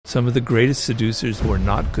Some of the greatest seducers were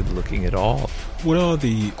not good looking at all. What are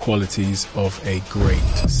the qualities of a great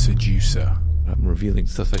seducer? I'm revealing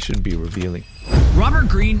stuff I shouldn't be revealing. Robert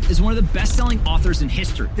Greene is one of the best-selling authors in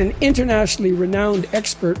history. An internationally renowned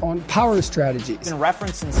expert on power strategies. Been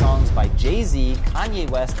referenced in songs by Jay-Z, Kanye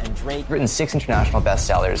West, and Drake. Written 6 international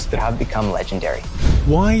bestsellers that have become legendary.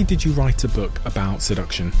 Why did you write a book about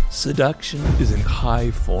seduction? Seduction is a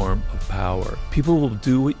high form of power. People will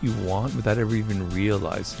do what you want without ever even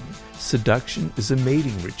realizing it. Seduction is a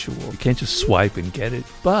mating ritual. You can't just swipe and get it.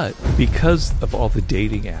 But because of all the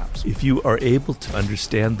dating apps, if you are able to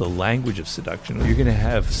understand the language of seduction, you're going to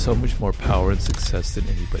have so much more power and success than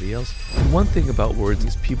anybody else. One thing about words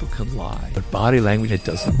is people can lie, but body language, it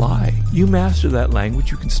doesn't lie. You master that language,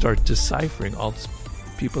 you can start deciphering all this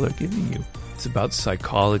people are giving you. It's about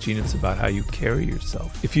psychology, and it's about how you carry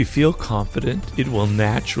yourself. If you feel confident, it will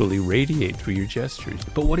naturally radiate through your gestures.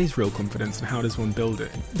 But what is real confidence, and how does one build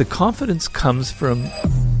it? The confidence comes from...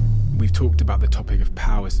 We've talked about the topic of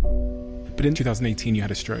powers, but in 2018 you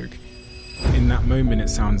had a stroke. In that moment, it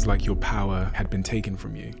sounds like your power had been taken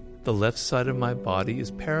from you. The left side of my body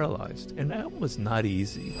is paralyzed, and that was not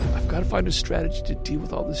easy. I've got to find a strategy to deal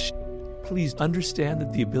with all this shit. Please understand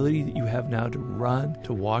that the ability that you have now to run,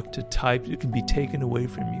 to walk, to type, it can be taken away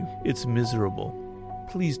from you. It's miserable.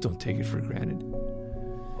 Please don't take it for granted.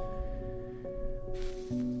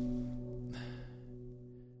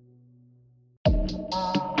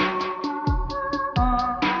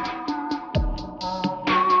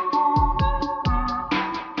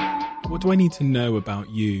 What do I need to know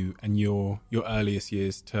about you and your earliest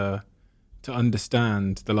years to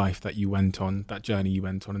understand the life that you went on, that journey you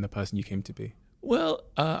went on, and the person you came to be? Well,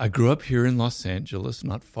 I grew up here in Los Angeles,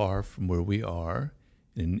 not far from where we are,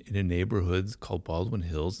 in a neighborhood called Baldwin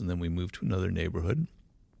Hills, and then we moved to another neighborhood.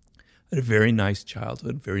 I had a very nice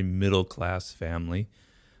childhood, very middle-class family.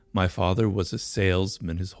 My father was a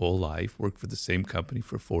salesman his whole life, worked for the same company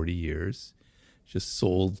for 40 years, just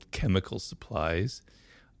sold chemical supplies.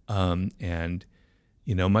 And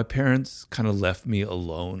you know, my parents kind of left me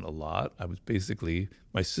alone a lot. I was basically,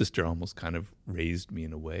 my sister almost kind of raised me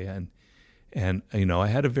in a way. And you know, I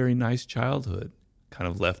had a very nice childhood, kind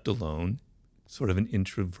of left alone, sort of an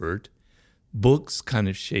introvert. Books kind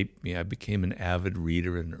of shaped me. I became an avid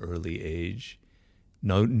reader at an early age.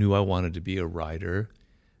 Knew I wanted to be a writer.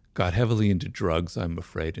 Got heavily into drugs, I'm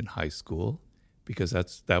afraid, in high school, because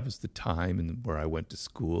that was the time where I went to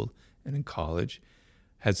school and in college.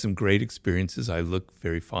 Had some great experiences. I look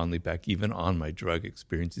very fondly back even on my drug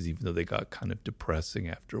experiences, even though they got kind of depressing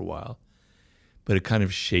after a while. But it kind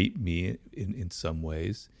of shaped me in some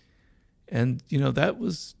ways. And, you know, that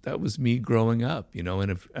was me growing up, you know,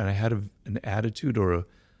 and I had an attitude or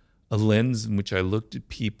a lens in which I looked at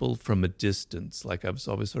people from a distance. Like I was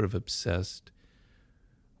always sort of obsessed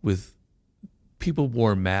with people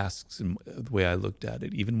wore masks and the way I looked at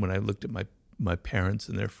it, even when I looked at my parents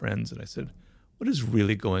and their friends, and I said, what is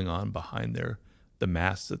really going on behind the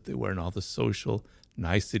masks that they wear and all the social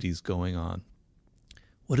niceties going on?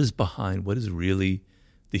 What is behind? What is really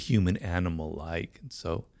the human animal like? And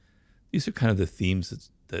so these are kind of the themes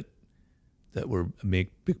that were a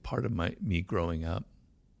big part of me growing up.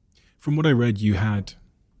 From what I read, you had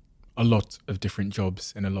a lot of different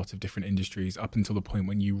jobs in a lot of different industries up until the point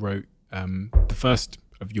when you wrote the first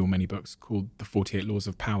of your many books called The 48 Laws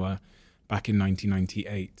of Power back in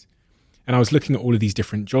 1998. And I was looking at all of these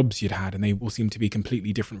different jobs you'd had, and they all seemed to be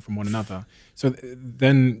completely different from one another. So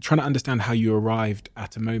then trying to understand how you arrived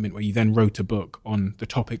at a moment where you then wrote a book on the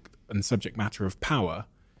topic and subject matter of power,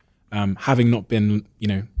 having not been, you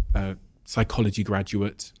know, a psychology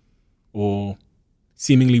graduate or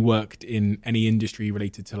seemingly worked in any industry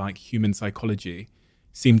related to like human psychology,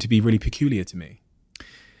 seemed to be really peculiar to me.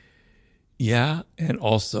 Yeah, and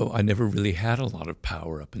also I never really had a lot of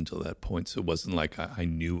power up until that point, so it wasn't like I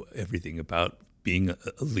knew everything about being a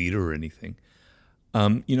leader or anything.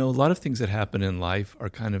 You know, a lot of things that happen in life are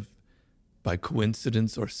kind of by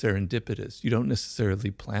coincidence or serendipitous. You don't necessarily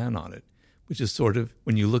plan on it, which is sort of,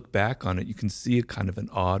 when you look back on it, you can see a kind of an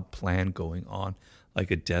odd plan going on, like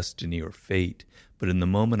a destiny or fate. But in the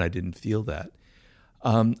moment, I didn't feel that.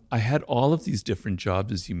 I had all of these different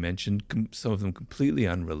jobs, as you mentioned, some of them completely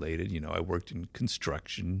unrelated. You know, I worked in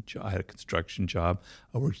construction. I had a construction job.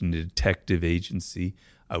 I worked in a detective agency.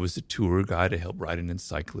 I was a tour guide. I helped write an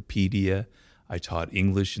encyclopedia. I taught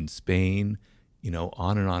English in Spain, you know,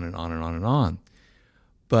 on and on and on and on and on.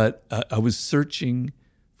 But I was searching.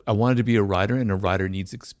 I wanted to be a writer, and a writer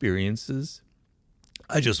needs experiences.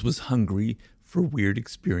 I just was hungry for weird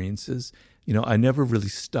experiences. You know, I never really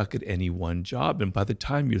stuck at any one job. And by the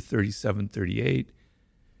time you're 37, 38,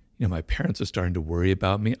 my parents are starting to worry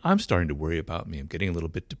about me. I'm starting to worry about me. I'm getting a little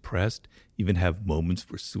bit depressed, even have moments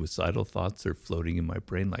where suicidal thoughts are floating in my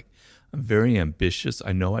brain. Like, I'm very ambitious.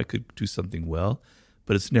 I know I could do something well,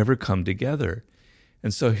 but it's never come together.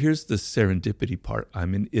 And so here's the serendipity part.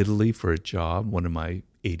 I'm in Italy for a job, one of my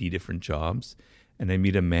 80 different jobs, and I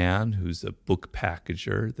meet a man who's a book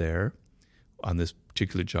packager there on this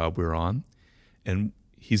particular job we're on. And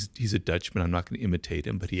he's a Dutchman. I'm not going to imitate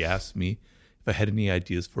him, but he asked me if I had any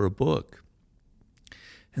ideas for a book.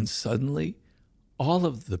 And suddenly, all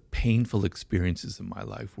of the painful experiences in my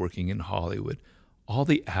life working in Hollywood, all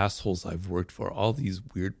the assholes I've worked for, all these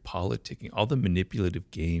weird politicking, all the manipulative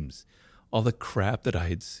games, all the crap that I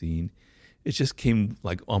had seen, it just came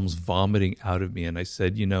like almost vomiting out of me. And I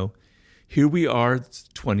said, here we are, this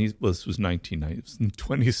was 1990, it was in the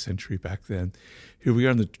 20th century back then. Here we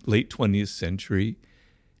are in the late 20th century,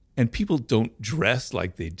 and people don't dress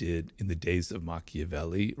like they did in the days of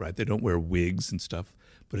Machiavelli, right? They don't wear wigs and stuff,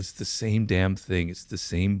 but it's the same damn thing. It's the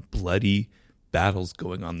same bloody battles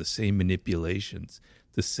going on, the same manipulations,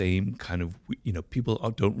 the same kind of, people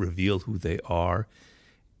don't reveal who they are.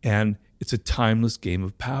 And it's a timeless game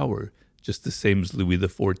of power, just the same as Louis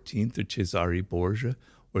XIV or Cesare Borgia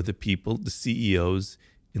or the CEOs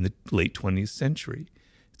in the late 20th century.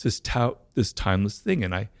 It's this timeless thing.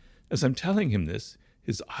 And as I'm telling him this,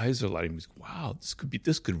 his eyes are lighting. He's, wow,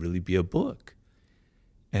 this could really be a book.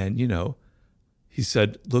 And, he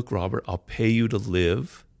said, look, Robert, I'll pay you to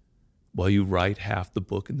live while you write half the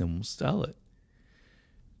book and then we'll sell it.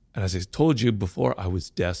 And as I told you before, I was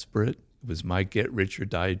desperate. It was my get rich or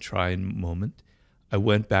die trying moment. I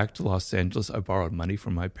went back to Los Angeles. I borrowed money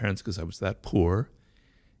from my parents because I was that poor.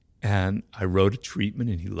 And I wrote a treatment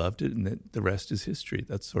and he loved it. And the rest is history.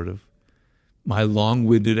 That's sort of my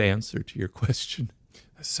long-winded answer to your question.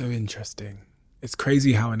 That's so interesting. It's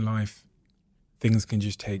crazy how in life things can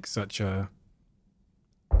just take such a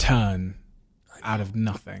turn out of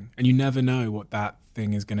nothing. And you never know what that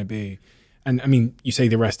thing is going to be. And I mean, you say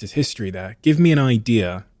the rest is history there. Give me an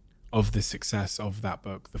idea of the success of that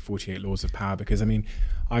book, The 48 Laws of Power, because I mean,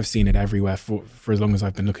 I've seen it everywhere for as long as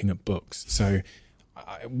I've been looking at books. So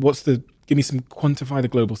quantify the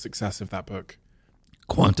global success of that book.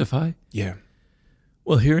 Quantify? Yeah.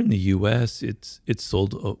 Well, here in the U.S., it's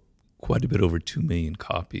sold quite a bit over 2 million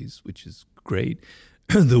copies, which is great.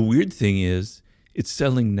 The weird thing is it's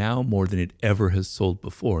selling now more than it ever has sold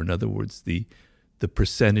before. In other words, the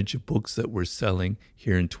percentage of books that we're selling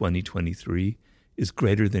here in 2023 is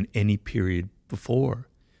greater than any period before.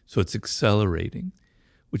 So it's accelerating,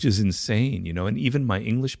 which is insane, and even my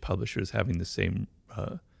English publisher is having the same,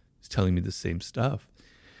 is telling me the same stuff.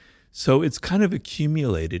 So it's kind of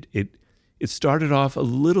accumulated. It started off a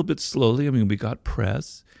little bit slowly. I mean, we got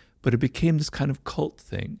press, but it became this kind of cult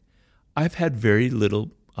thing. I've had very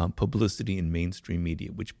little publicity in mainstream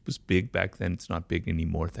media, which was big back then. It's not big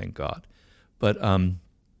anymore, thank God. But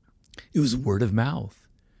it was word of mouth.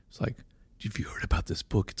 It's like, have you heard about this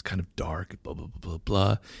book? It's kind of dark, blah, blah, blah, blah,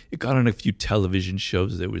 blah. It got on a few television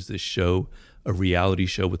shows. There was this show, a reality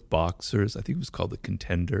show with boxers. I think it was called The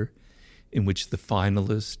Contender, in which the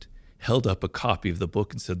finalist held up a copy of the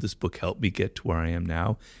book and said, this book helped me get to where I am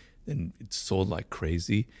now. And it sold like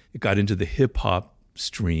crazy. It got into the hip-hop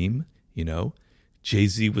stream,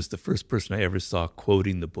 Jay-Z was the first person I ever saw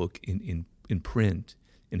quoting the book in print,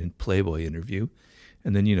 in a Playboy interview.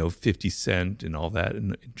 And then, 50 Cent and all that,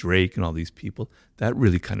 and Drake and all these people, that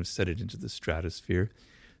really kind of set it into the stratosphere.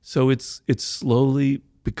 So it's slowly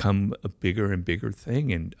become a bigger and bigger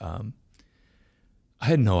thing. And I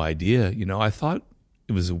had no idea, I thought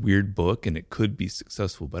it was a weird book and it could be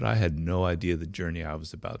successful, but I had no idea the journey I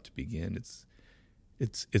was about to begin.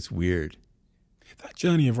 It's weird. That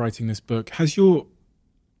journey of writing this book,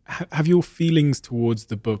 have your feelings towards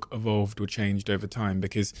the book evolved or changed over time?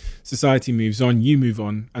 Because society moves on, you move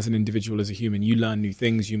on as an individual, as a human, you learn new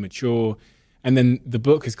things, you mature, and then the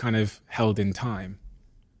book is kind of held in time.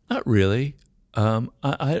 Not really.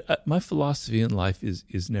 My philosophy in life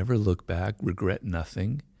is never look back, regret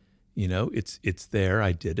nothing. It's there.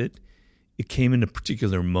 I did it. It came in a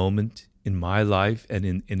particular moment in my life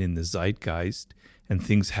and in the zeitgeist, and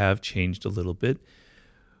things have changed a little bit.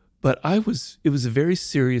 But it was a very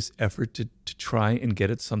serious effort to try and get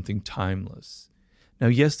at something timeless. Now,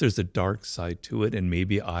 yes, there's a dark side to it, and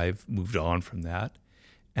maybe I've moved on from that.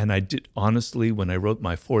 And I did, honestly, when I wrote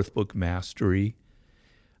my 4th book, Mastery,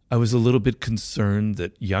 I was a little bit concerned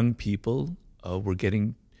that young people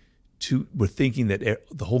were thinking that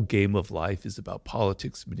the whole game of life is about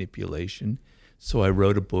politics, manipulation. So I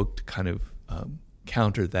wrote a book to kind of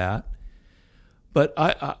counter that. But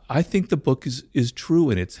I think the book is true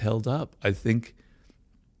and it's held up. I think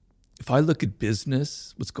if I look at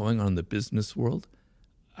business, what's going on in the business world,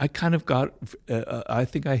 I kind of got, I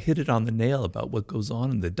think I hit it on the nail about what goes on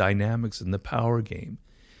in the dynamics in the power game.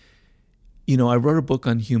 You know, I wrote a book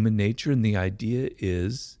on human nature, and the idea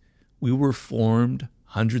is we were formed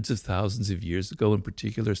hundreds of thousands of years ago in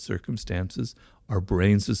particular circumstances. Our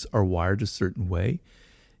brains are wired a certain way.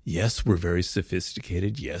 Yes, we're very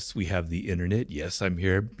sophisticated. Yes, we have the internet. Yes, I'm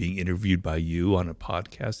here being interviewed by you on a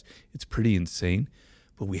podcast. It's pretty insane.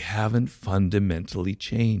 But we haven't fundamentally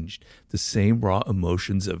changed. The same raw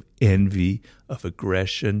emotions of envy, of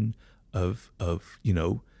aggression, of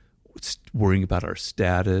worrying about our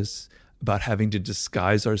status, about having to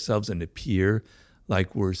disguise ourselves and appear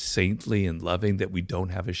like we're saintly and loving, that we don't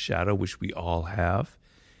have a shadow, which we all have.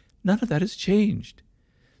 None of that has changed.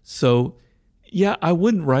 So, yeah, I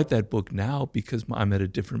wouldn't write that book now because I'm at a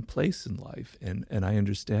different place in life, and I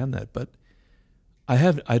understand that. But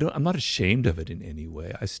I'm not ashamed of it in any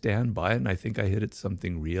way. I stand by it, and I think I hit at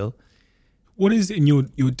something real. What is, in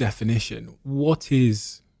your definition, what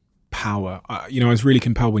is power? I was really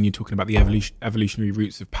compelled when you're talking about the evolutionary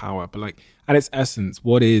roots of power, but like at its essence,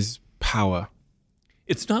 what is power?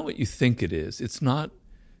 It's not what you think it is. It's not,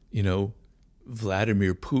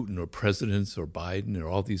 Vladimir Putin or presidents or Biden or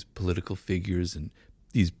all these political figures and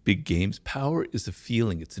these big games. Power is a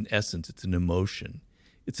feeling. It's an essence. It's an emotion.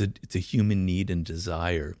 It's a human need and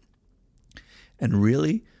desire. And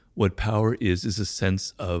really what power is a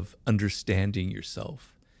sense of understanding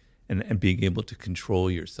yourself and being able to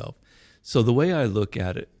control yourself. So the way I look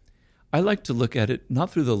at it, I like to look at it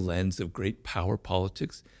not through the lens of great power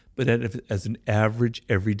politics, but as an average,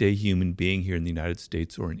 everyday human being here in the United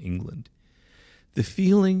States or in England. The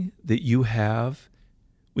feeling that you have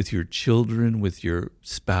with your children, with your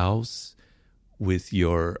spouse, with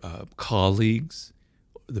your colleagues,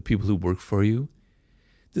 the people who work for you,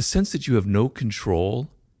 the sense that you have no control,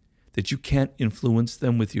 that you can't influence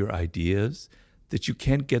them with your ideas, that you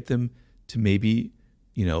can't get them to maybe,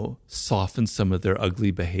 soften some of their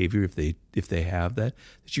ugly behavior if they have that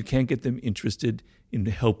you can't get them interested in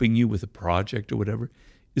helping you with a project or whatever,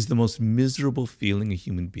 is the most miserable feeling a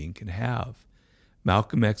human being can have.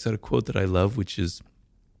 Malcolm X had a quote that I love, which is,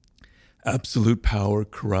 absolute power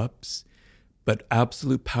corrupts, but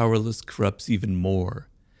absolute powerless corrupts even more.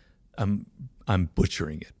 I'm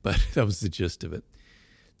butchering it, but that was the gist of it.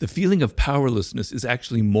 The feeling of powerlessness is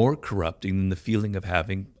actually more corrupting than the feeling of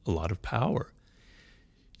having a lot of power.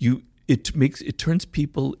 It turns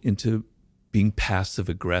people into being passive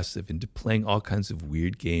aggressive, into playing all kinds of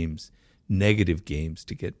weird games, negative games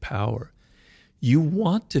to get power. You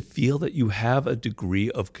want to feel that you have a degree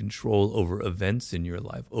of control over events in your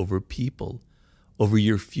life, over people, over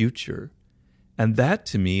your future. And that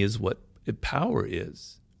to me is what power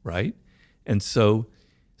is, right? And so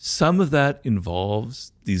some of that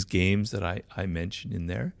involves these games that I mentioned in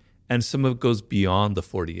there, and some of it goes beyond the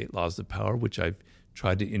 48 laws of power, which I've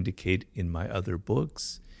tried to indicate in my other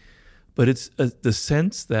books. But it's the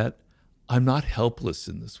sense that I'm not helpless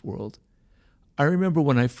in this world. I remember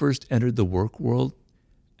when I first entered the work world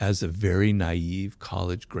as a very naive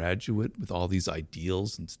college graduate with all these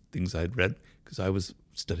ideals and things I'd read, because I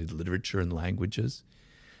studied literature and languages,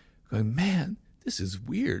 going, man, this is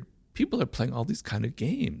weird. People are playing all these kind of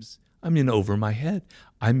games. I'm in over my head.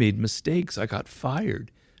 I made mistakes. I got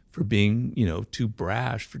fired for being, too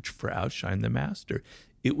brash, for outshine the master.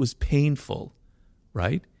 It was painful,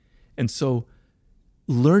 right? And so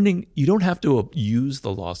learning, you don't have to use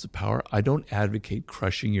the loss of power. I don't advocate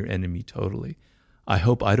crushing your enemy totally. I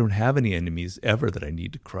hope I don't have any enemies ever that I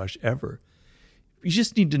need to crush ever. You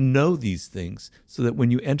just need to know these things so that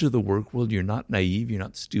when you enter the work world, you're not naive, you're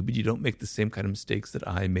not stupid, you don't make the same kind of mistakes that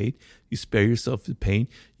I made. You spare yourself the pain.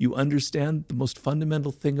 You understand the most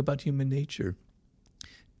fundamental thing about human nature.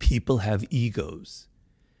 People have egos.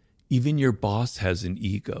 Even your boss has an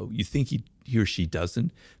ego. You think he or she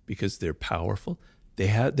doesn't because they're powerful.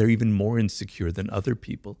 They're even more insecure than other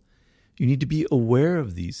people. You need to be aware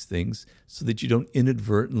of these things so that you don't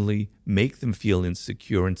inadvertently make them feel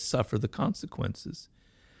insecure and suffer the consequences.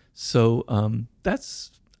 So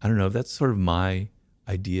that's sort of my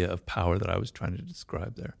idea of power that I was trying to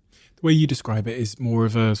describe there. The way you describe it is more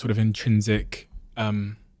of a sort of intrinsic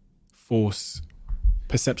force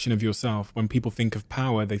perception of yourself. When people think of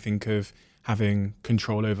power, they think of having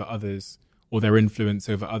control over others or their influence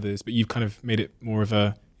over others, but you've kind of made it more of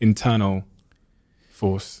a internal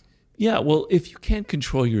force. Yeah, well, if you can't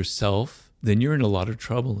control yourself, then you're in a lot of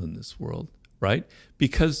trouble in this world, right?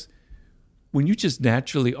 Because when you just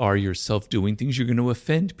naturally are yourself doing things, you're going to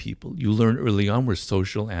offend people. You learn early on we're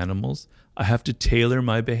social animals. I have to tailor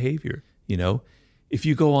my behavior, if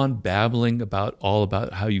you go on babbling about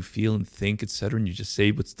how you feel and think, etc., and you just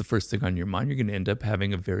say what's the first thing on your mind, you're going to end up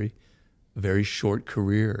having a very short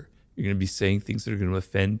career. You're going to be saying things that are going to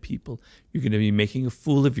offend people. You're going to be making a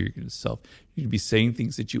fool of yourself. You're going to be saying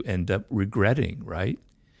things that you end up regretting, right?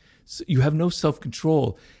 So you have no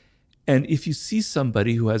self-control. And if you see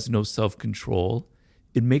somebody who has no self-control,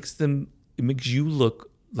 it makes you look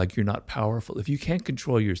like you're not powerful. If you can't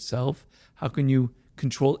control yourself, how can you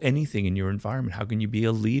control anything in your environment? How can you be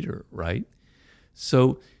a leader, right?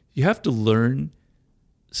 So you have to learn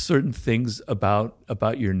certain things about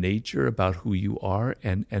your nature, about who you are,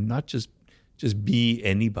 and not just be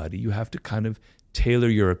anybody. You have to kind of tailor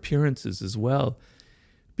your appearances as well.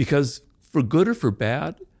 Because for good or for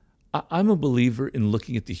bad, I'm a believer in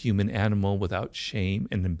looking at the human animal without shame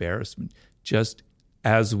and embarrassment, just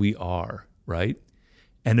as we are, right?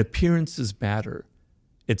 And appearances matter.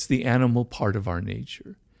 It's the animal part of our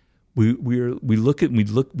nature. We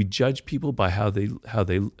judge people by how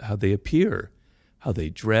they appear, how they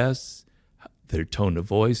dress, their tone of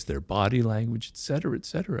voice, their body language, et cetera, et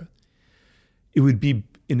cetera. It would be,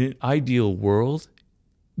 in an ideal world,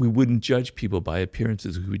 we wouldn't judge people by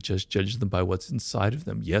appearances. We would just judge them by what's inside of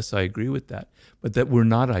them. Yes, I agree with that. But that we're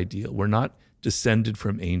not ideal. We're not descended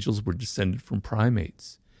from angels. We're descended from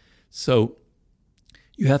primates. So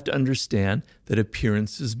you have to understand that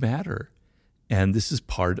appearances matter. And this is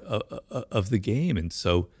part of the game. And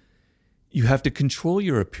so you have to control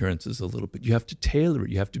your appearances a little bit. You have to tailor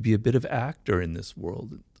it. You have to be a bit of actor in this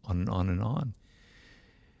world, on and on and on.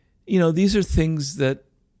 You know, these are things that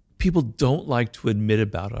people don't like to admit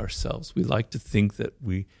about ourselves. We like to think that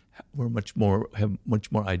we're much more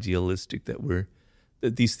idealistic,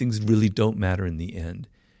 that these things really don't matter in the end.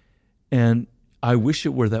 And I wish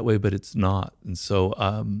it were that way, but it's not. And so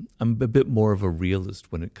I'm a bit more of a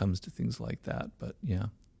realist when it comes to things like that. But yeah.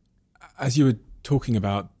 As you were talking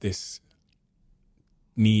about this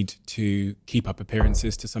need to keep up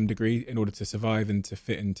appearances to some degree in order to survive and to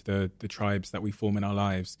fit into the tribes that we form in our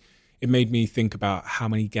lives, it made me think about how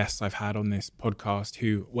many guests I've had on this podcast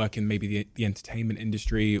who work in maybe the entertainment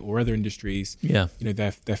industry or other industries. Yeah. You know,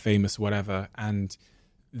 they're famous or whatever, and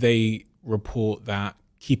they report that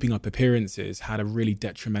keeping up appearances had a really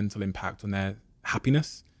detrimental impact on their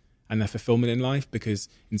happiness and their fulfillment in life, because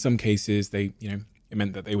in some cases it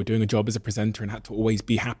meant that they were doing a job as a presenter and had to always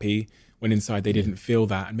be happy when inside they didn't feel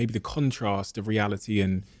that. And maybe the contrast of reality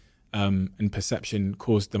and perception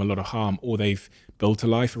caused them a lot of harm, or they've built a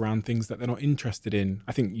life around things that they're not interested in.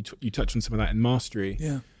 I think you touched on some of that in Mastery.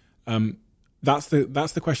 Yeah. That's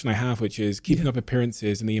the question I have, which is keeping up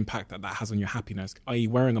appearances and the impact that has on your happiness, i.e.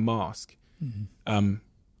 wearing a mask,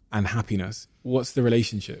 and happiness. What's the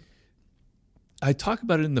relationship? I talk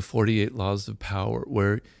about it in the 48 Laws of Power,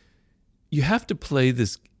 where you have to play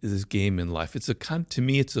this game in life. To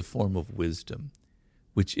me, it's a form of wisdom,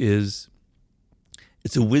 which is,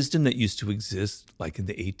 it's a wisdom that used to exist like in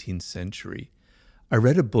the 18th century. I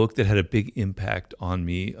read a book that had a big impact on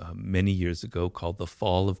me many years ago called The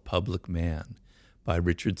Fall of Public Man by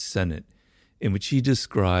Richard Sennett, in which he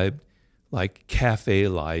described like cafe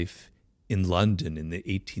life in London in the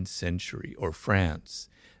 18th century or France.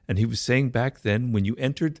 And he was saying back then, when you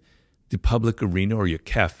entered the public arena or your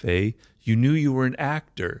cafe, you knew you were an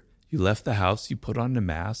actor. You left the house, you put on a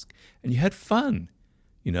mask, and you had fun.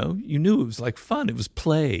 You know, you knew it was like fun. It was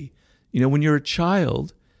play. You know, when you're a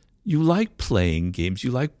child, you like playing games.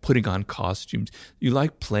 You like putting on costumes. You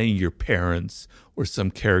like playing your parents or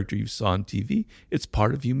some character you saw on TV. It's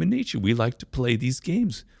part of human nature. We like to play these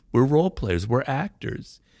games. We're role players. We're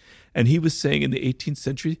actors. And he was saying in the 18th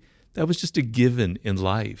century, that was just a given in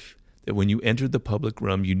life, that when you entered the public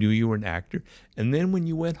realm, you knew you were an actor. And then when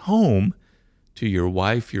you went home to your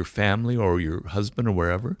wife, your family, or your husband or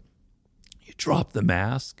wherever, you dropped the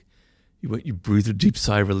mask, you breathe a deep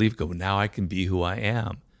sigh of relief, go, now I can be who I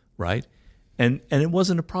am, right? And it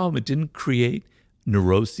wasn't a problem. It didn't create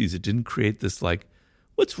neuroses. It didn't create this like,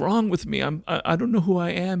 what's wrong with me? I don't know who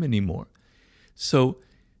I am anymore. So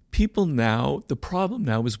people now, the problem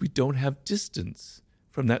now is we don't have distance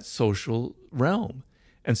from that social realm.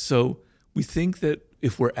 And so we think that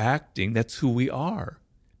if we're acting, that's who we are.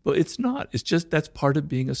 But it's not. It's just that's part of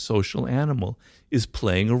being a social animal, is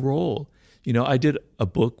playing a role. You know, I did a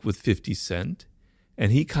book with 50 Cent,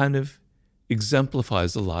 and he kind of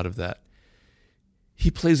exemplifies a lot of that.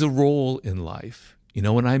 He plays a role in life. You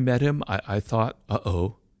know, when I met him, I thought,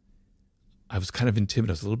 I was kind of intimidated.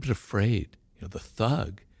 I was a little bit afraid. You know, the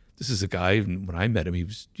thug. This is a guy, when I met him, he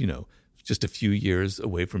was, you know, just a few years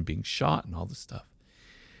away from being shot and all this stuff.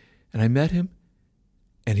 And I met him,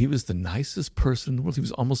 And he was the nicest person in the world. He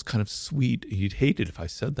was almost kind of sweet. He'd hate it if I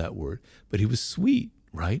said that word, but he was sweet,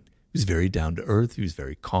 right? He was very down to earth. He was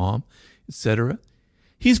very calm, etc.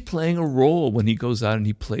 He's playing a role when he goes out and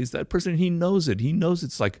he plays that person. And he knows it. He knows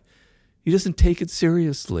it's like, he doesn't take it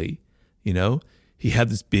seriously. You know, he had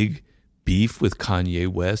this big beef with Kanye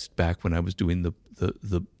West back when I was doing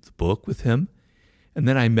the book with him. And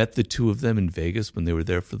then I met the two of them in Vegas when they were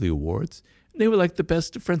there for the awards. And they were like the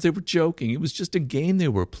best of friends. They were joking. It was just a game they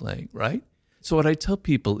were playing, right? So what I tell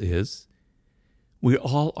people is, we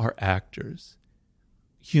all are actors.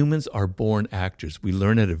 Humans are born actors. We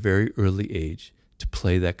learn at a very early age to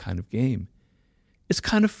play that kind of game. It's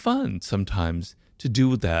kind of fun sometimes to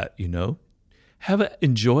do that, you know.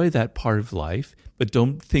 Enjoy that part of life, but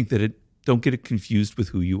don't get it confused with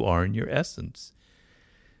who you are in your essence.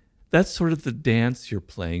 That's sort of the dance you're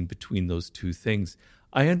playing between those two things.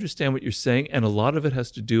 I understand what you're saying, and a lot of it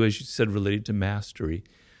has to do, as you said, related to mastery,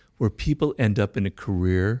 where people end up in a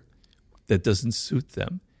career that doesn't suit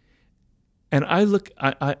them. And I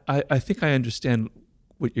think I understand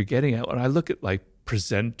what you're getting at. When I look at like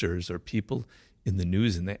presenters or people in the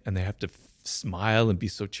news and they have to smile and be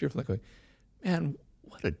so cheerful, like, man,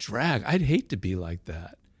 what a drag. I'd hate to be like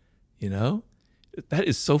that, you know? That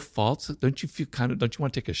is so false. Don't you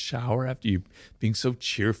want to take a shower after you being so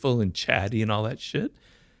cheerful and chatty and all that shit?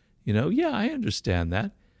 You know, yeah, I understand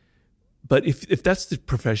that. But if that's the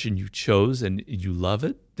profession you chose and you love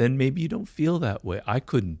it, then maybe you don't feel that way. I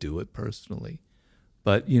couldn't do it personally.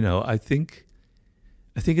 But, you know, I think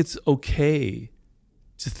it's okay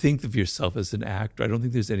to think of yourself as an actor. I don't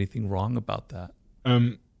think there's anything wrong about that.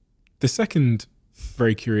 The second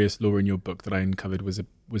very curious law in your book that I uncovered was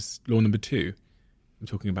law number 2. I'm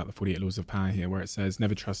talking about the 48 Laws of Power here, where it says,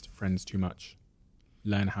 never trust friends too much.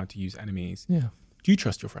 Learn how to use enemies. Yeah. Do you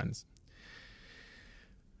trust your friends?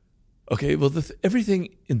 Okay, well,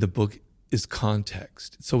 everything in the book is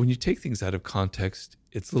context. So when you take things out of context,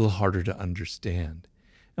 it's a little harder to understand.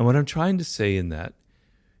 And what I'm trying to say in that,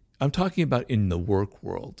 I'm talking about in the work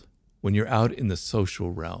world, when you're out in the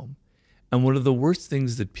social realm. And one of the worst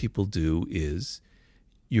things that people do is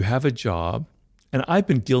you have a job, and I've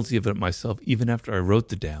been guilty of it myself even after I wrote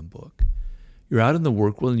the damn book. You're out in the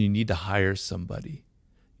work world and you need to hire somebody.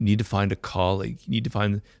 You need to find a colleague. You need to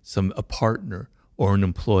find a partner or an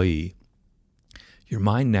employee. Your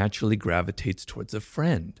mind naturally gravitates towards a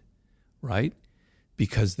friend, right?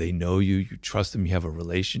 Because they know you, you trust them, you have a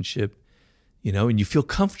relationship, you know, and you feel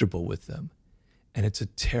comfortable with them. And it's a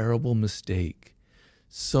terrible mistake.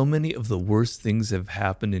 So many of the worst things that have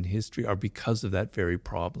happened in history are because of that very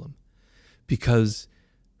problem. Because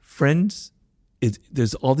friends,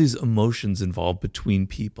 there's all these emotions involved between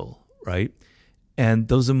people, right? And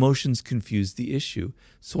those emotions confuse the issue.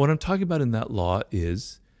 So what I'm talking about in that law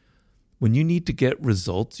is when you need to get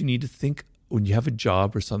results, you need to think, when you have a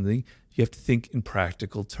job or something, you have to think in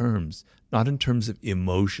practical terms, not in terms of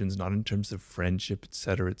emotions, not in terms of friendship, et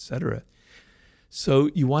cetera, et cetera. So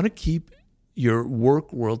you want to keep your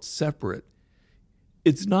work world separate.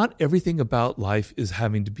 It's not everything about life is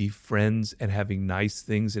having to be friends and having nice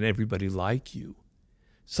things and everybody like you.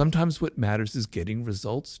 Sometimes what matters is getting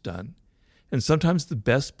results done. And sometimes the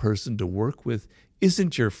best person to work with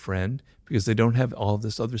isn't your friend because they don't have all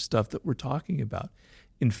this other stuff that we're talking about.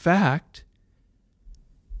 In fact,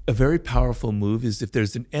 a very powerful move is if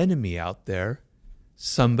there's an enemy out there,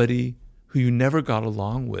 somebody who you never got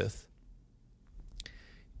along with,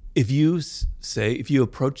 if you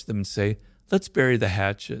approach them and say, let's bury the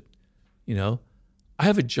hatchet, you know, I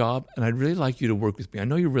have a job and I'd really like you to work with me. I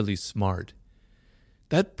know you're really smart.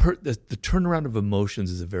 The turnaround of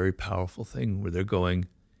emotions is a very powerful thing where they're going,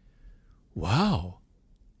 wow,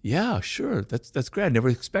 yeah, sure, that's great. I never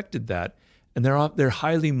expected that. And they're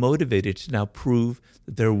highly motivated to now prove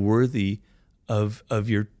that they're worthy of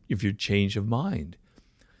your change of mind.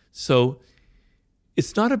 So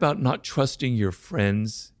it's not about not trusting your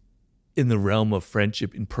friends in the realm of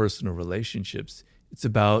friendship in personal relationships. It's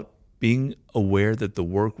about being aware that the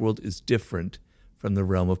work world is different from the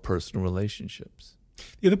realm of personal relationships.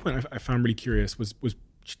 The other point I found really curious was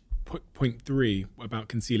point 3 about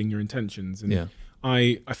concealing your intentions. And yeah.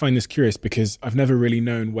 I find this curious because I've never really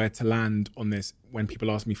known where to land on this when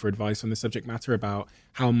people ask me for advice on the subject matter about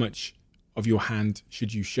how much of your hand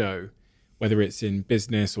should you show, whether it's in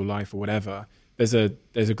business or life or whatever. There's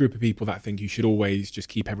a group of people that think you should always just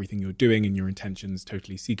keep everything you're doing and your intentions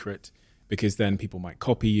totally secret because then people might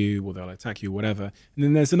copy you or they'll attack you or whatever. And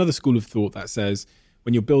then there's another school of thought that says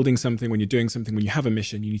when you're building something, when you're doing something, when you have a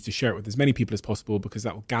mission, you need to share it with as many people as possible because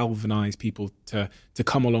that will galvanize people to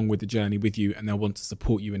come along with the journey with you and they'll want to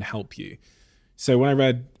support you and help you. So when I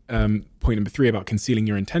read point number 3 about concealing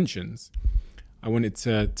your intentions, I wanted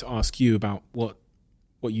to ask you about what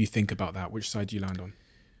you think about that. Which side do you land on?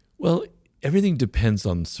 Well, everything depends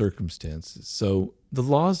on circumstances. So the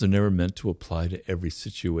laws are never meant to apply to every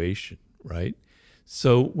situation, right?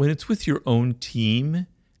 So when it's with your own team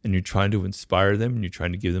and you're trying to inspire them and you're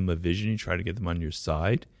trying to give them a vision, you try to get them on your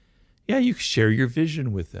side, yeah, you share your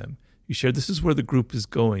vision with them. You share, this is where the group is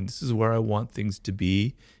going. This is where I want things to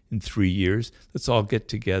be in 3 years. Let's all get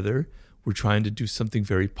together. We're trying to do something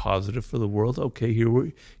very positive for the world. Okay,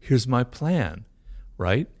 here's my plan,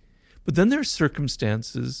 right? But then there are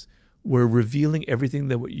circumstances where revealing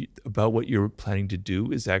everything about what you're planning to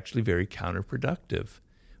do is actually very counterproductive,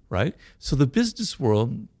 right? So the business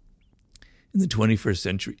world in the 21st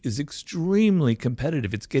century is extremely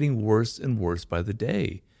competitive. It's getting worse and worse by the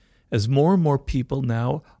day. As more and more people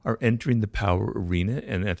now are entering the power arena,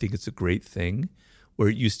 and I think it's a great thing, where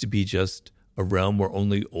it used to be just a realm where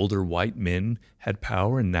only older white men had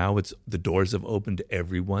power, and now the doors have opened to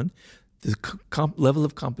everyone. The level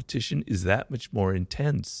of competition is that much more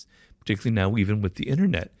intense, particularly now even with the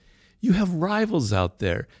internet. You have rivals out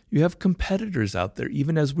there. You have competitors out there.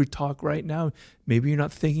 Even as we talk right now, maybe you're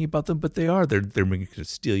not thinking about them, but they are. They're going to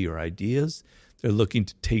steal your ideas. They're looking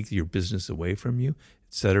to take your business away from you,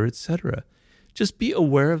 et cetera, et cetera. Just be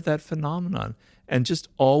aware of that phenomenon. And just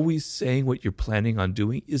always saying what you're planning on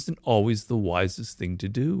doing isn't always the wisest thing to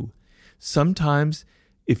do. Sometimes,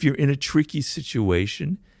 if you're in a tricky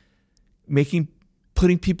situation,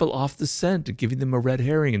 putting people off the scent and giving them a red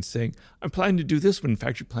herring and saying, I'm planning to do this when in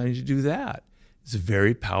fact you're planning to do that, is a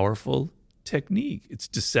very powerful technique. It's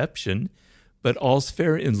deception, but all's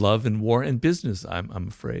fair in love and war and business, I'm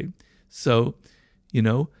afraid. So,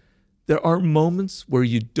 there are moments where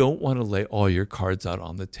you don't want to lay all your cards out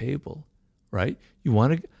on the table, right? You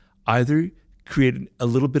want to either create a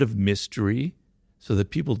little bit of mystery so that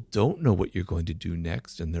people don't know what you're going to do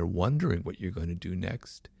next and they're wondering what you're going to do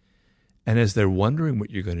next. And as they're wondering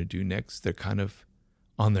what you're going to do next, they're kind of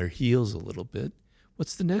on their heels a little bit.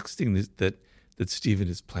 What's the next thing that Stephen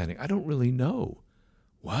is planning? I don't really know.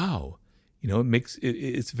 Wow.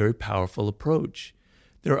 It's a very powerful approach.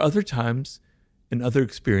 There are other times and other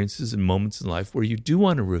experiences and moments in life where you do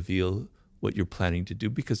want to reveal what you're planning to do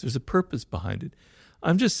because there's a purpose behind it.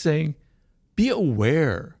 I'm just saying, be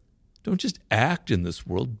aware. Don't just act in this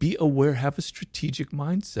world. Be aware. Have a strategic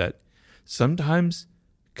mindset. Sometimes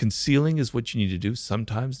concealing is what you need to do.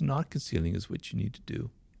 Sometimes not concealing is what you need to do.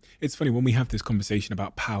 It's funny, when we have this conversation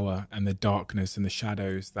about power and the darkness and the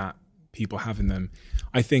shadows that people have in them,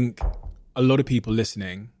 I think a lot of people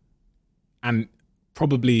listening, and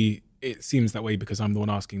probably it seems that way because I'm the one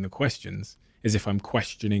asking the questions, as if I'm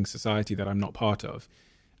questioning society that I'm not part of.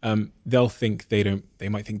 They'll think they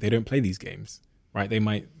might think they don't play these games, right? They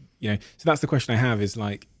might, so that's the question I have is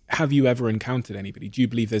like, have you ever encountered anybody? Do you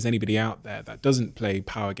believe there's anybody out there that doesn't play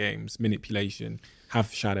power games, manipulation,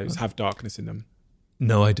 have shadows, have darkness in them?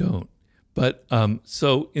 No, I don't. But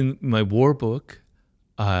so in my war book,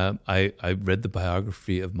 I read the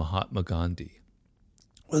biography of Mahatma Gandhi,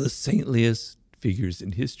 one of the saintliest figures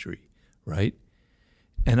in history, right?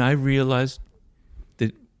 And I realized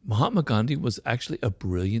that Mahatma Gandhi was actually a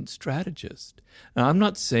brilliant strategist. Now, I'm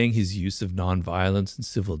not saying his use of nonviolence and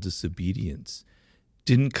civil disobedience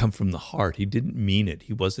didn't come from the heart. He didn't mean it.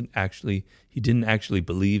 He didn't actually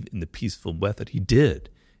believe in the peaceful method. He did.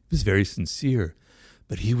 It was very sincere.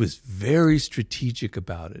 But he was very strategic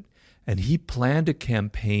about it. And he planned a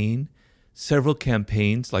campaign, several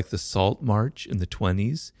campaigns like the Salt March in the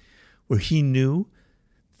 1920s, where he knew,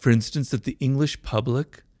 for instance, that the English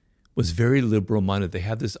public was very liberal-minded. They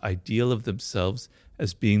had this ideal of themselves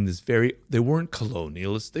as being they weren't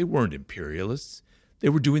colonialists, they weren't imperialists. They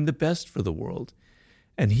were doing the best for the world.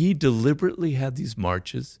 And he deliberately had these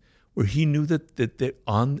marches where he knew that they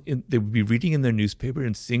would be reading in their newspaper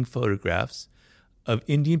and seeing photographs of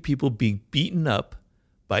Indian people being beaten up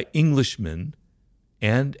by Englishmen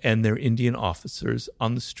and their Indian officers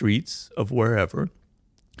on the streets of wherever.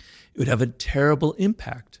 It would have a terrible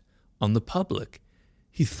impact on the public.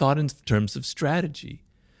 He thought in terms of strategy.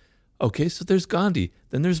 Okay, so there's Gandhi.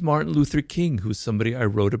 Then there's Martin Luther King, who's somebody I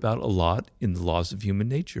wrote about a lot in The Laws of Human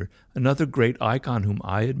Nature. Another great icon whom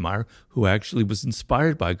I admire, who actually was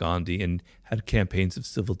inspired by Gandhi and had campaigns of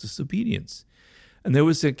civil disobedience. And there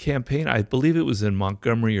was a campaign, I believe it was in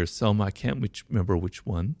Montgomery or Selma, I can't remember which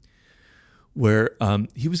one, where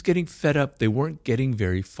he was getting fed up. They weren't getting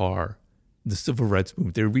very far in the civil rights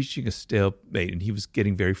movement. They were reaching a stalemate, and he was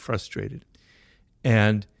getting very frustrated.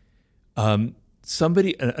 And an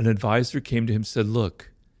advisor came to him and said,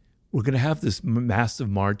 look, we're going to have this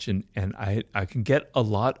massive march, and I can get a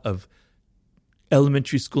lot of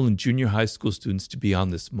elementary school and junior high school students to be on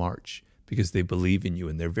this march because they believe in you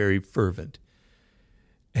and they're very fervent.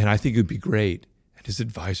 And I think it would be great. And his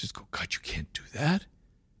advisors go, God, you can't do that.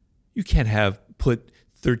 You can't put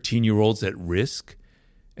 13-year-olds at risk.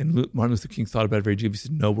 And Martin Luther King thought about it very deeply. He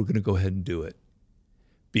said, no, we're going to go ahead and do it.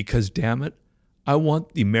 Because, damn it, I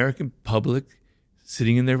want the American public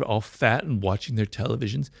sitting in there all fat and watching their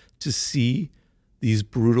televisions to see these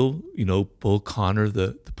brutal, Bull Connor,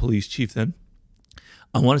 the police chief then.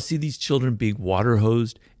 I want to see these children being water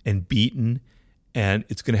hosed and beaten, and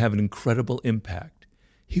it's going to have an incredible impact.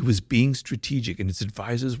 He was being strategic, and his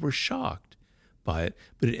advisors were shocked by it,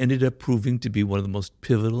 but it ended up proving to be one of the most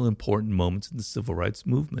pivotal, important moments in the civil rights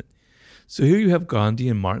movement. So here you have Gandhi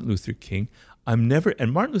and Martin Luther King. And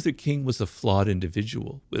Martin Luther King was a flawed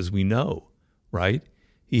individual, as we know, right?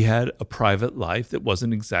 He had a private life that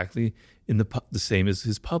wasn't exactly in the same as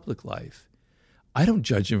his public life. I don't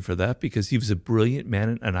judge him for that because he was a brilliant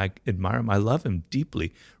man, and I admire him. I love him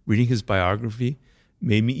deeply. Reading his biography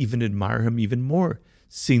made me even admire him even more,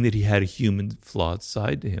 seeing that he had a human, flawed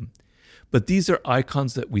side to him. But these are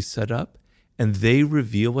icons that we set up, and they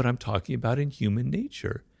reveal what I'm talking about in human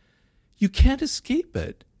nature. You can't escape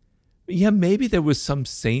it. Yeah, maybe there was some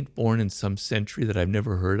saint born in some century that I've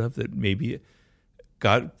never heard of that maybe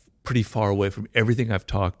got pretty far away from everything I've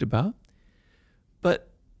talked about. But,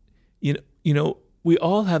 we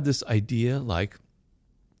all have this idea, like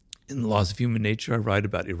in the Laws of Human Nature, I write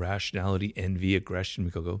about irrationality, envy,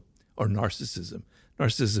 aggression, or narcissism.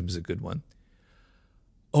 Narcissism is a good one.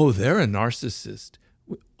 Oh, they're a narcissist.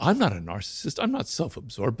 I'm not a narcissist. I'm not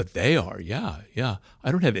self-absorbed, but they are. Yeah.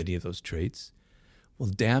 I don't have any of those traits. Well,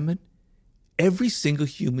 damn it. Every single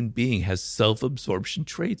human being has self-absorption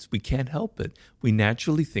traits. We can't help it. We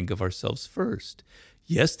naturally think of ourselves first.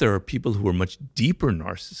 Yes, there are people who are much deeper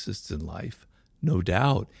narcissists in life, no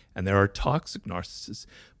doubt, and there are toxic narcissists,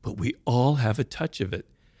 but we all have a touch of it.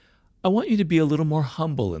 I want you to be a little more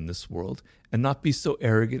humble in this world and not be so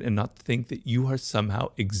arrogant and not think that you are somehow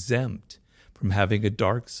exempt from having a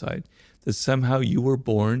dark side, that somehow you were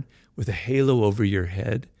born with a halo over your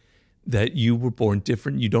head, that you were born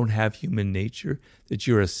different, you don't have human nature, that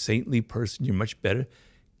you're a saintly person, you're much better.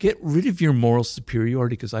 Get rid of your moral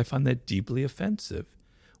superiority because I find that deeply offensive.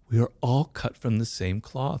 We are all cut from the same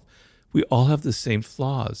cloth. We all have the same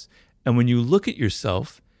flaws. And when you look at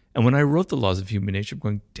yourself, and when I wrote the Laws of Human Nature, I'm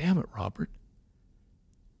going, damn it, Robert,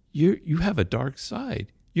 you have a dark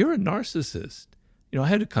side. You're a narcissist. I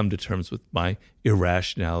had to come to terms with my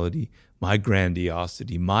irrationality, my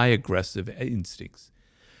grandiosity, my aggressive instincts.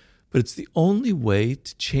 But it's the only way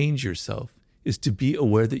to change yourself is to be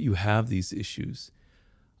aware that you have these issues.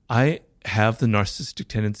 I have the narcissistic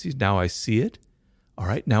tendencies. Now I see it. All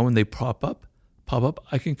right. Now when they pop up,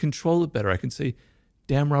 I can control it better. I can say,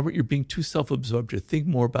 damn, Robert, you're being too self-absorbed here. Think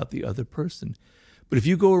more about the other person. But if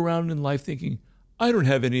you go around in life thinking, I don't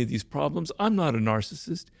have any of these problems, I'm not a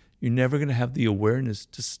narcissist, you're never going to have the awareness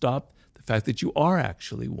to stop the fact that you are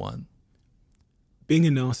actually one. Being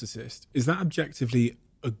a narcissist, is that objectively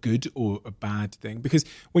a good or a bad thing? Because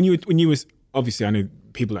when you was obviously, I know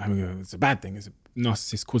people at home go, it's a bad thing.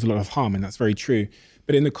 Narcissists cause a lot of harm, and that's very true.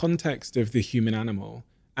 But in the context of the human animal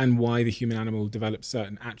and why the human animal develops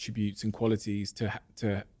certain attributes and qualities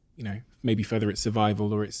to maybe further its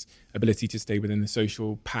survival or its ability to stay within the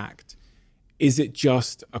social pact, is it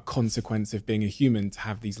just a consequence of being a human to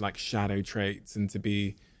have these like shadow traits and to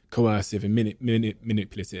be coercive and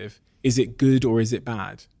manipulative? Is it good or is it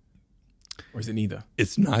bad? Or is it neither?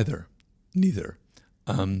 It's neither.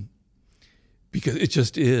 Because it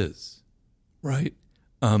just is, right?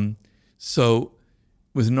 So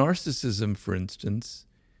with narcissism, for instance,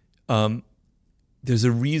 there's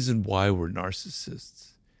a reason why we're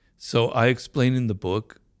narcissists. So I explain in the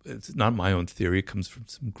book, it's not my own theory, it comes from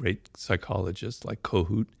some great psychologists like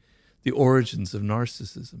Kohut, the origins of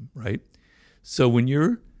narcissism, right? So when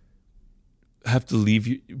your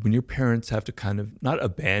parents have to kind of not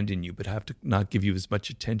abandon you, but have to not give you as much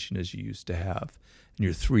attention as you used to have, and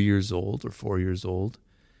you're 3 years old or 4 years old,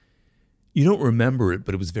 you don't remember it,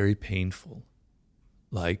 but it was very painful.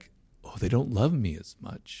 Like, oh, they don't love me as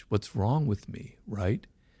much. What's wrong with me, right?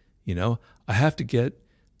 I have to get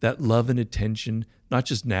that love and attention, not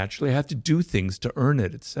just naturally. I have to do things to earn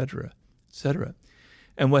it, et cetera, et cetera.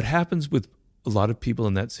 And what happens with a lot of people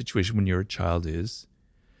in that situation when you're a child is,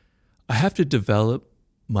 I have to develop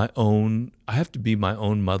I have to be my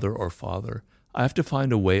own mother or father. I have to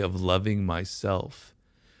find a way of loving myself.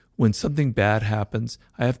 When something bad happens,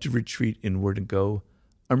 I have to retreat inward and go,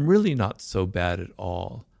 I'm really not so bad at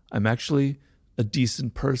all. I'm actually a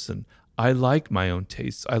decent person. I like my own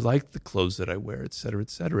tastes. I like the clothes that I wear, et cetera, et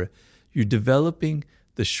cetera. You're developing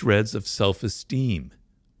the shreds of self-esteem,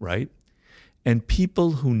 right? And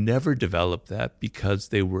people who never develop that because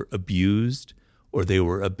they were abused or they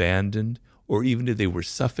were abandoned or even if they were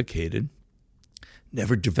suffocated,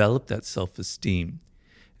 never develop that self-esteem.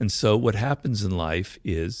 And so what happens in life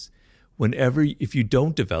is if you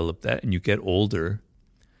don't develop that and you get older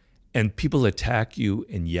and people attack you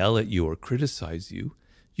and yell at you or criticize you,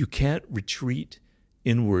 you can't retreat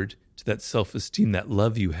inward to that self-esteem, that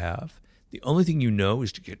love you have. The only thing you know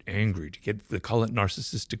is to get angry, they call it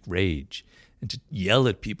narcissistic rage, and to yell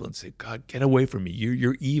at people and say, God, get away from me.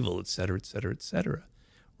 You're evil, et cetera, et cetera, et cetera,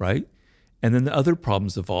 right? And then the other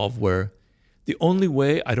problems evolve where the only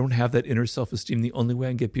way I don't have that inner self-esteem, the only way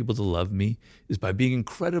I can get people to love me is by being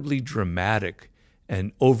incredibly dramatic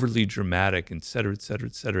and overly dramatic, et cetera, et cetera,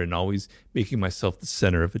 et cetera, and always making myself the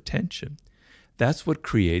center of attention. That's what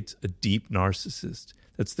creates a deep narcissist.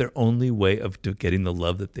 That's their only way of getting the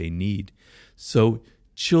love that they need. So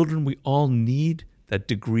children, we all need that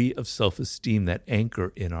degree of self-esteem, that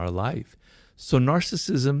anchor in our life. So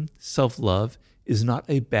narcissism, self-love, is not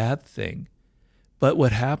a bad thing. But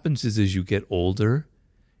what happens is as you get older,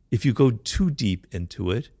 if you go too deep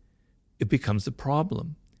into it, it becomes a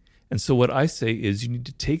problem. And so what I say is you need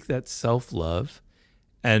to take that self-love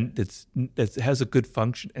and that has a good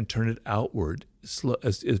function and turn it outward as much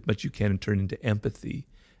as you can and turn it into empathy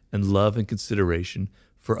and love and consideration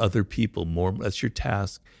for other people. That's your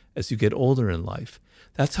task as you get older in life.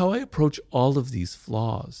 That's how I approach all of these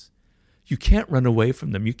flaws. You can't run away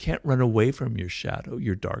from them. You can't run away from your shadow,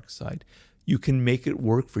 your dark side. You can make it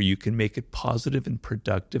work for you. You can make it positive and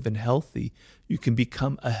productive and healthy. You can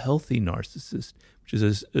become a healthy narcissist, which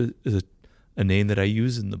is a name that I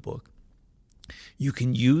use in the book. You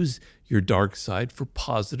can use your dark side for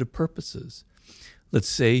positive purposes. Let's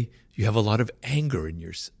say you have a lot of anger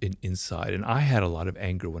inside, and I had a lot of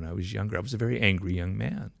anger when I was younger. I was a very angry young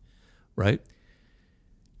man, right?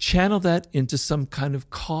 Channel that into some kind of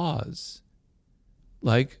cause.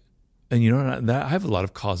 I have a lot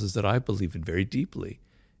of causes that I believe in very deeply.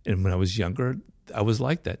 And when I was younger, I was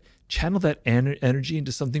like that. Channel that energy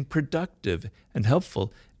into something productive and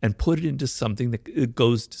helpful and put it into something that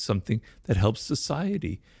goes to something that helps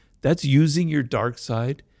society. That's using your dark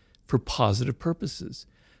side for positive purposes.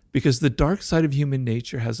 Because the dark side of human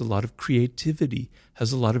nature has a lot of creativity,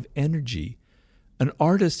 has a lot of energy. An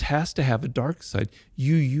artist has to have a dark side.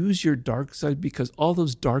 You use your dark side because all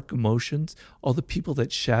those dark emotions, all the people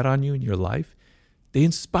that shat on you in your life, they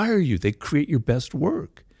inspire you. They create your best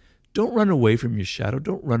work. Don't run away from your shadow.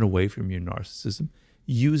 Don't run away from your narcissism.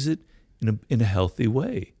 Use it in a healthy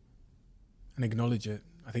way. And acknowledge it.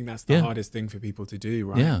 I think that's the hardest thing for people to do,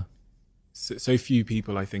 right? Yeah. So few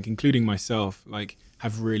people, I think, including myself,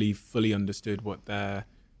 have really fully understood what their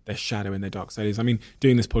shadow and their dark side is. I mean,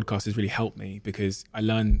 doing this podcast has really helped me because I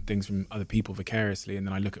learn things from other people vicariously, and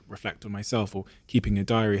then I reflect on myself, or keeping a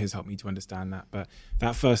diary has helped me to understand that. But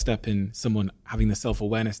that first step in someone having the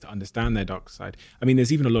self-awareness to understand their dark side. I mean,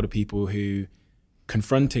 there's even a lot of people who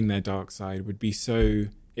confronting their dark side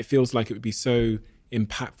it feels like it would be so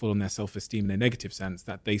impactful on their self-esteem in a negative sense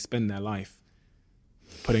that they spend their life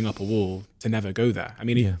putting up a wall to never go there. I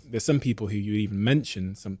mean, there's some people who you even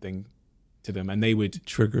mention something to them and they would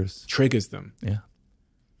triggers them. Yeah.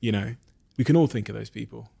 We can all think of those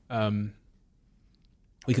people. The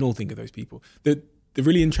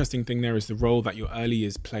really interesting thing there is the role that your early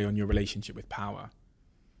years play on your relationship with power.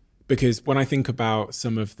 Because when I think about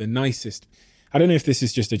some of the nicest, I don't know if this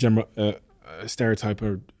is just a general stereotype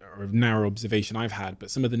or a narrow observation I've had,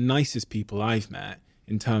 but some of the nicest people I've met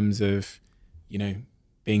in terms of,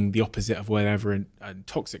 being the opposite of whatever a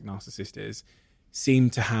toxic narcissist is, seem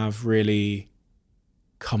to have really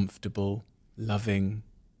comfortable, loving,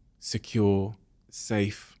 secure,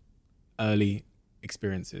 safe, early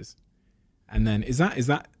experiences. And then is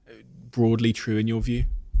that broadly true in your view?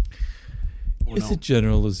 It's a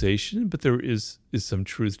generalization, but there is some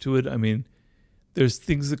truth to it. I mean, there's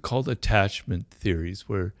things that are called attachment theories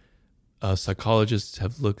where psychologists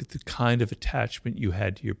have looked at the kind of attachment you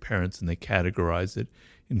had to your parents and they categorize it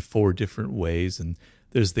in 4 different ways. And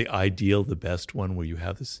there's the ideal, the best one, where you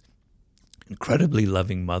have this incredibly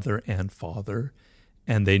loving mother and father,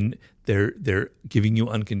 and they're giving you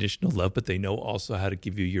unconditional love, but they know also how to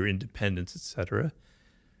give you your independence, etc.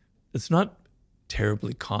 It's not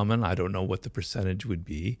terribly common. I don't know what the percentage would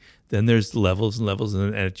be. Then there's levels and levels,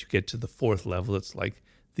 and as you get to the 4th level, it's like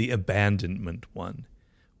the abandonment one,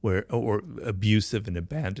 or abusive and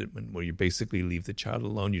abandonment, where you basically leave the child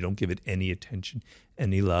alone. You don't give it any attention,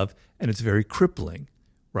 any love, and it's very crippling,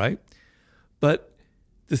 right? But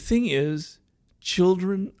the thing is,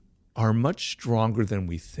 children are much stronger than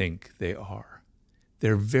we think they are.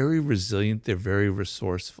 They're very resilient. They're very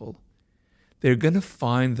resourceful. They're going to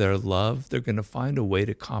find their love. They're going to find a way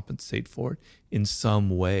to compensate for it in some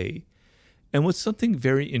way. And what's something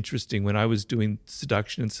very interesting when I was doing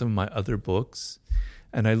seduction in some of my other books,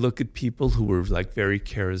 and I look at people who were like very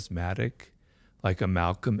charismatic, like a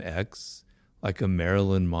Malcolm X, like a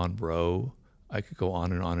Marilyn Monroe, I could go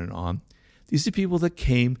on and on and on. These are people that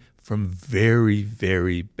came from very,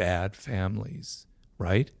 very bad families,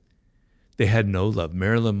 right? They had no love.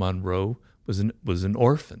 Marilyn Monroe was an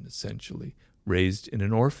orphan, essentially, raised in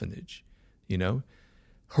an orphanage, you know?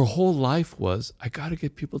 Her whole life was, I got to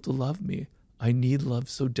get people to love me. I need love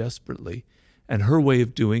so desperately. And her way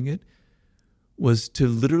of doing it was to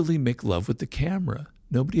literally make love with the camera.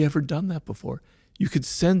 Nobody ever done that before. You could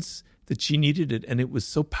sense that she needed it, and it was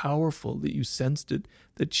so powerful that you sensed it,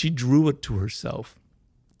 that she drew it to herself.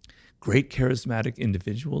 Great charismatic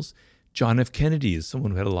individuals. John F. Kennedy is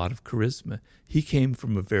someone who had a lot of charisma. He came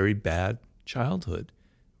from a very bad childhood,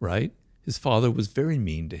 right? His father was very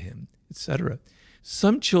mean to him, etc.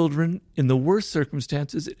 Some children, in the worst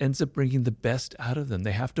circumstances, it ends up bringing the best out of them.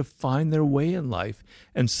 They have to find their way in life.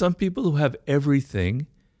 And some people who have everything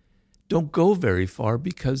don't go very far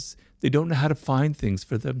because they don't know how to find things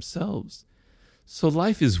for themselves. So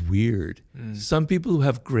life is weird. Some people who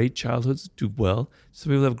have great childhoods do well. Some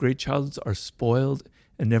people who have great childhoods are spoiled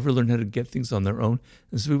and never learn how to get things on their own.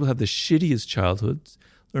 And some people have the shittiest childhoods,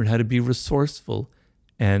 learn how to be resourceful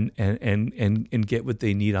and get what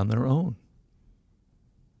they need on their own.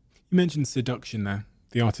 You mentioned seduction there,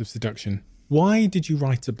 the art of seduction. Why did you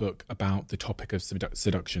write a book about the topic of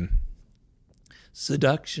seduction?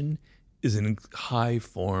 Seduction is a high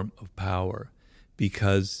form of power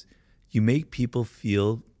because you make people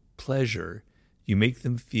feel pleasure. You make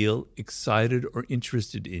them feel excited or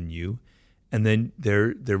interested in you, and then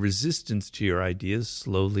their resistance to your ideas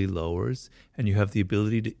slowly lowers, and you have the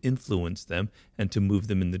ability to influence them and to move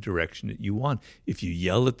them in the direction that you want. If you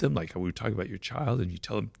yell at them, like how we were talking about your child, and you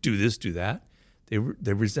tell them, do this, do that, they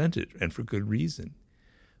resent it, and for good reason.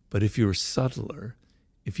 But if you're subtler,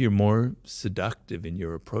 if you're more seductive in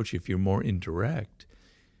your approach, if you're more indirect,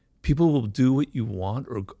 people will do what you want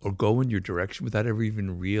or go in your direction without ever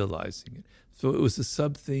even realizing it. So it was a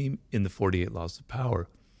sub-theme in the 48 Laws of Power.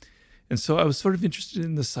 And so I was sort of interested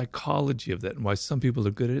in the psychology of that and why some people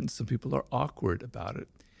are good at it and some people are awkward about it.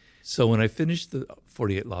 So when I finished the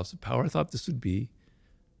 48 Laws of Power, I thought this would be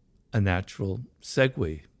a natural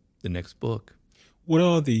segue, the next book. What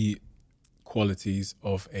are the qualities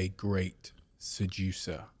of a great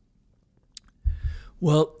seducer?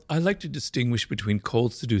 Well, I like to distinguish between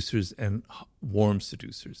cold seducers and warm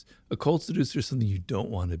seducers. A cold seducer is something you don't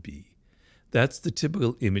want to be. That's the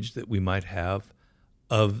typical image that we might have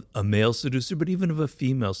of a male seducer, but even of a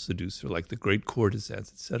female seducer, like the great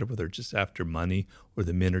courtesans, etc., where they're just after money or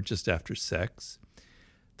the men are just after sex.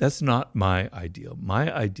 That's not my ideal.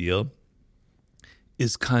 My ideal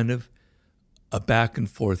is kind of a back and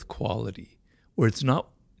forth quality where it's not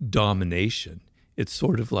domination. It's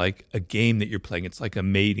sort of like a game that you're playing. It's like a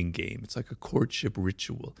mating game. It's like a courtship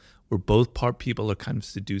ritual where both people are kind of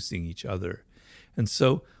seducing each other. And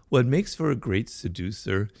so what makes for a great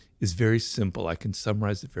seducer is very simple. I can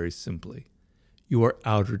summarize it very simply. You are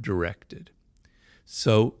outer directed.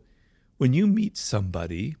 So when you meet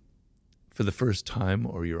somebody for the first time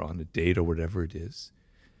or you're on a date or whatever it is,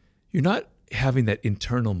 you're not having that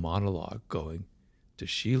internal monologue going, does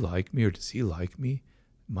she like me or does he like me?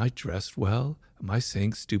 Am I dressed well? Am I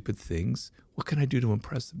saying stupid things? What can I do to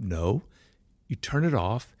impress them? No. You turn it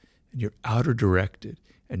off and you're outer directed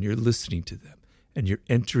and you're listening to them and you're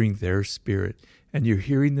entering their spirit and you're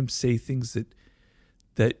hearing them say things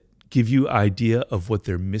that give you idea of what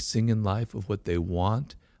they're missing in life, of what they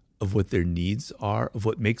want, of what their needs are, of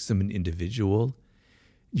what makes them an individual.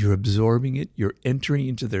 You're absorbing it. You're entering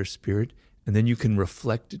into their spirit. And then you can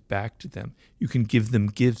reflect it back to them. You can give them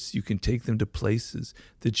gifts. You can take them to places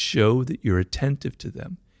that show that you're attentive to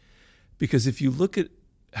them. Because if you look at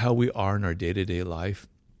how we are in our day-to-day life,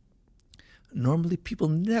 normally people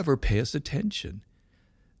never pay us attention.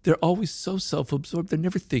 They're always so self-absorbed. They're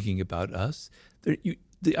never thinking about us.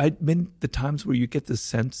 The times where you get the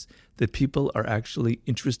sense that people are actually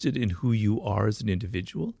interested in who you are as an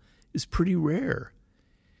individual is pretty rare.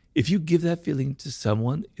 If you give that feeling to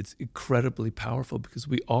someone, it's incredibly powerful because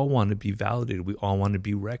we all want to be validated. We all want to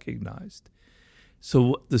be recognized.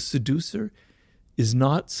 So the seducer is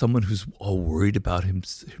not someone who's all worried about him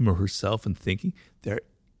or herself and thinking. They're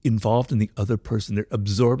involved in the other person. They're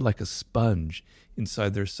absorbed like a sponge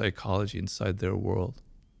inside their psychology, inside their world.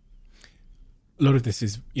 a lot of this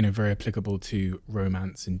is, very applicable to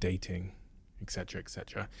romance and dating, etc.,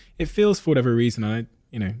 etc. It feels, for whatever reason,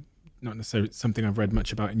 not necessarily something I've read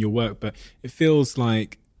much about in your work, but it feels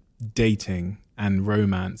like dating and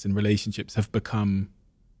romance and relationships have become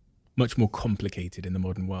much more complicated in the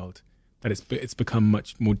modern world. That it's become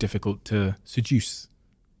much more difficult to seduce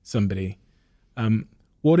somebody.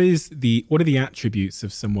 What are the attributes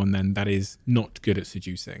of someone then that is not good at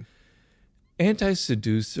seducing?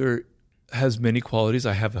 Anti-seducer has many qualities.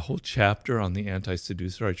 I have a whole chapter on the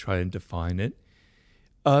anti-seducer. I try and define it.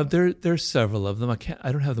 There are several of them.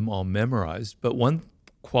 I don't have them all memorized, but one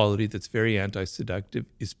quality that's very anti-seductive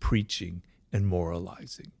is preaching and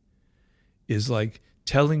moralizing. Is like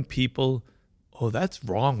telling people, "Oh, that's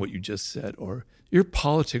wrong what you just said," or "Your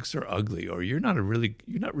politics are ugly," or you're not really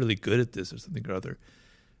good at this," or something or other.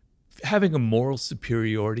 Having a moral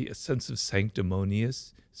superiority, a sense of sanctimony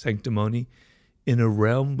in a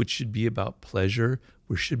realm which should be about pleasure,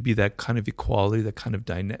 where should be that kind of equality, that kind of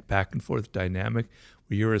back and forth dynamic,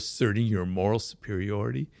 where you're asserting your moral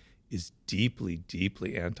superiority, is deeply,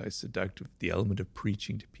 deeply anti-seductive, the element of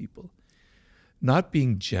preaching to people. Not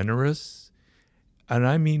being generous, and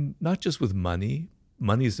I mean not just with money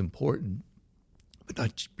is important, but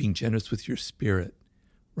not being generous with your spirit,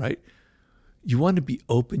 right? You want to be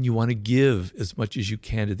open, you want to give as much as you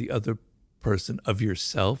can to the other person of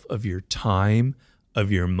yourself, of your time,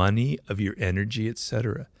 of your money, of your energy,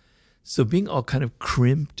 etc. So being all kind of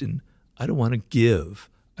crimped and I don't want to give,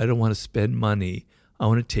 I don't want to spend money, I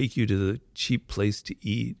want to take you to the cheap place to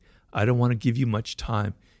eat, I don't want to give you much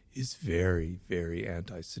time, is very, very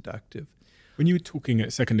anti-seductive. When you were talking a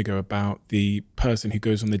second ago about the person who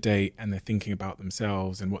goes on the date and they're thinking about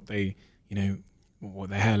themselves and what they, what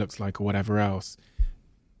their hair looks like or whatever else,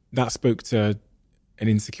 that spoke to an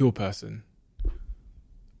insecure person.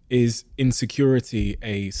 Is insecurity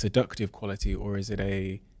a seductive quality or is it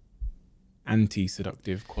a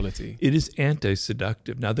anti-seductive quality? It is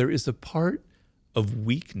anti-seductive. Now, there is a part of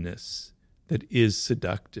weakness that is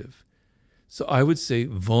seductive. So I would say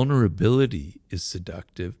vulnerability is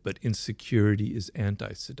seductive, but insecurity is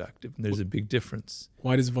anti-seductive. And there's a big difference.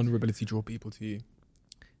 Why does vulnerability draw people to you?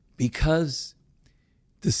 Because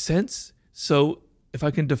the sense, so if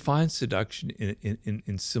I can define seduction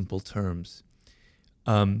in simple terms,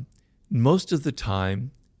 most of the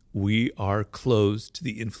time we are closed to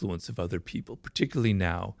the influence of other people, particularly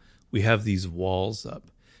now. We have these walls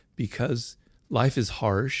up because life is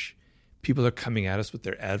harsh. People are coming at us with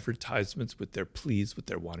their advertisements, with their pleas, with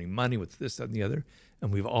their wanting money, with this, that, and the other.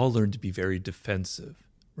 And we've all learned to be very defensive,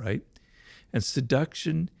 right? And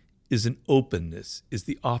seduction is an openness, is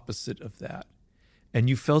the opposite of that. And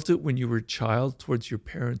you felt it when you were a child towards your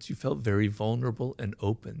parents. You felt very vulnerable and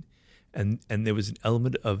open. And there was an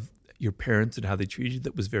element of your parents and how they treated you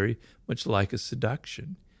that was very much like a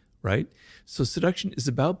seduction, right? So seduction is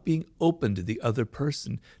about being open to the other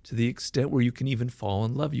person to the extent where you can even fall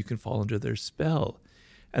in love. You can fall under their spell.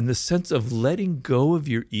 And the sense of letting go of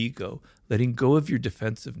your ego, letting go of your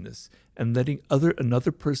defensiveness, and letting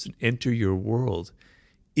another person enter your world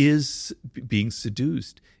is being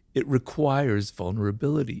seduced. It requires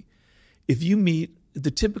vulnerability. If you meet,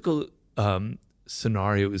 the typical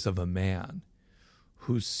scenario is of a man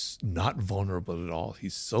who's not vulnerable at all.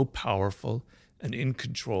 He's so powerful and in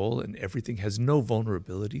control and everything, has no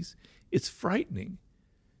vulnerabilities. It's frightening,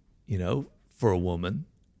 for a woman.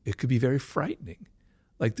 It could be very frightening.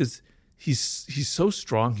 Like this, he's so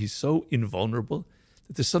strong, he's so invulnerable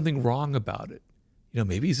that there's something wrong about it.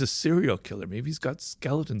 Maybe he's a serial killer. Maybe he's got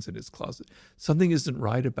skeletons in his closet. Something isn't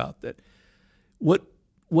right about that.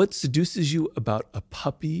 What seduces you about a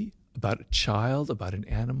puppy, about a child, about an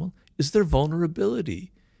animal, is their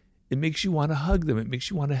vulnerability. It makes you want to hug them. It makes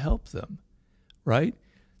you want to help them, right?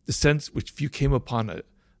 The sense which if you came upon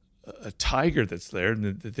a tiger that's there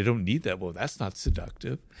and that they don't need that, well, that's not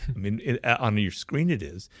seductive. I mean, on your screen it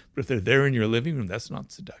is. But if they're there in your living room, that's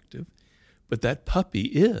not seductive. But that puppy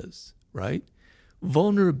is, right?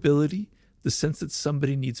 Vulnerability, the sense that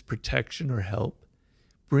somebody needs protection or help,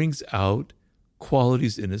 brings out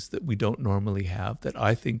qualities in us that we don't normally have that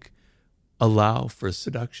I think allow for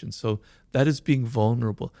seduction. So that is being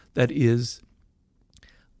vulnerable. That is,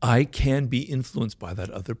 I can be influenced by that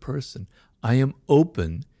other person. I am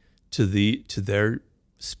open to their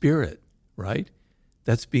spirit, right?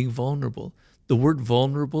 That's being vulnerable. The word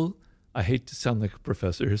vulnerable, I hate to sound like a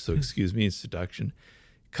professor here, so excuse me, in seduction,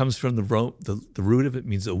 comes from the root of it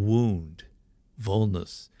means a wound,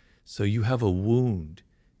 vulnus. So you have a wound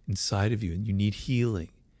inside of you and you need healing.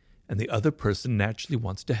 And the other person naturally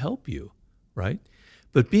wants to help you, right?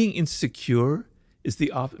 But being insecure is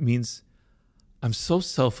means I'm so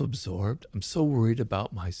self-absorbed, I'm so worried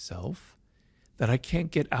about myself that I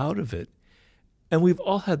can't get out of it. And we've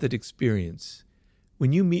all had that experience.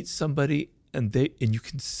 When you meet somebody and you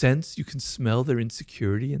can sense, you can smell their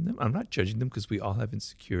insecurity in them. I'm not judging them because we all have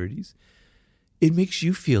insecurities. It makes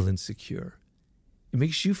you feel insecure. It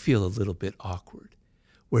makes you feel a little bit awkward.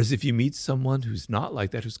 Whereas if you meet someone who's not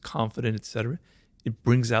like that, who's confident, etc., it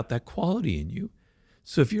brings out that quality in you.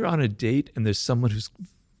 So if you're on a date and there's someone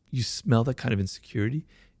you smell that kind of insecurity,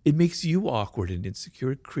 it makes you awkward and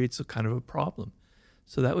insecure. It creates a kind of a problem.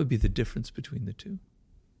 So that would be the difference between the two.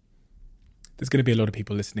 There's going to be a lot of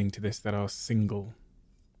people listening to this that are single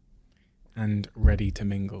and ready to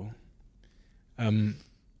mingle.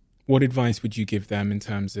 What advice would you give them in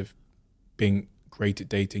terms of being great at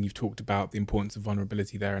dating? You've talked about the importance of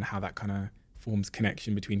vulnerability there and how that kind of forms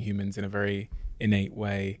connection between humans in a very innate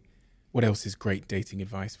way. What else is great dating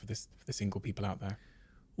advice for the single people out there?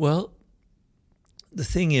 Well, the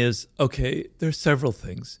thing is, okay, there's several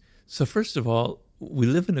things. So first of all, we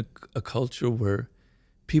live in a culture where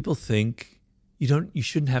people think you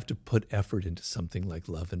shouldn't have to put effort into something like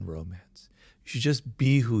love and romance. You should just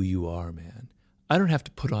be who you are, man. I don't have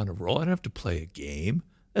to put on a role. I don't have to play a game.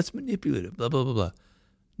 That's manipulative, blah, blah, blah, blah.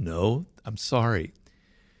 No, I'm sorry.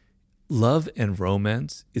 Love and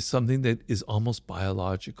romance is something that is almost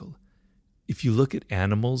biological. If you look at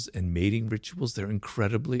animals and mating rituals, they're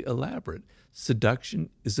incredibly elaborate. Seduction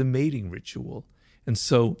is a mating ritual. And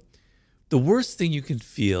so the worst thing you can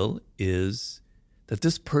feel is that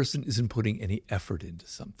this person isn't putting any effort into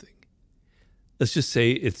something. Let's just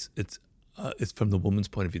say it's from the woman's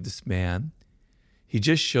point of view. This man, he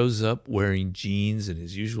just shows up wearing jeans and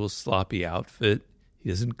his usual sloppy outfit. He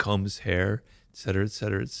doesn't comb his hair, et cetera, et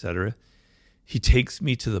cetera, et cetera. He takes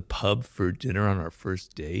me to the pub for dinner on our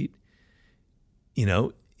first date. You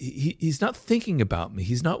know, he's not thinking about me.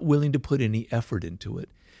 He's not willing to put any effort into it.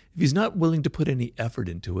 If he's not willing to put any effort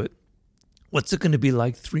into it, what's it going to be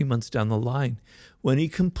like 3 months down the line when he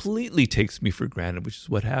completely takes me for granted, which is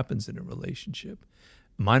what happens in a relationship?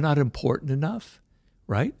 Am I not important enough,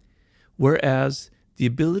 right? Whereas the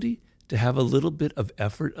ability to have a little bit of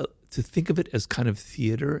effort, to think of it as kind of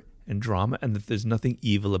theater and drama, and that there's nothing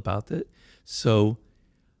evil about it. So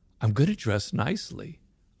I'm going to dress nicely.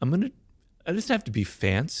 I just have to be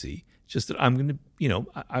fancy. Just that I'm going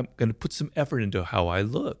to put some effort into how I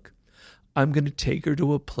look. I'm going to take her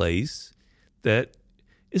to a place that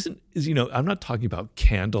I'm not talking about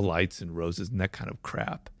candlelights and roses and that kind of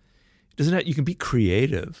crap. It doesn't have, you can be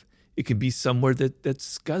creative. It can be somewhere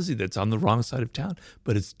that's scuzzy, that's on the wrong side of town,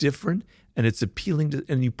 but it's different and it's appealing to,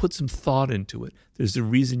 and you put some thought into it. There's a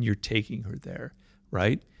reason you're taking her there,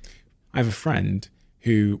 right? I have a friend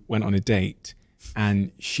who went on a date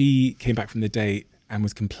and she came back from the date and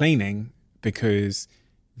was complaining because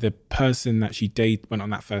the person that she went on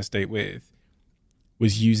that first date with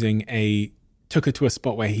was took her to a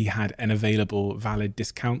spot where he had an available valid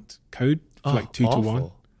discount code for like 2 to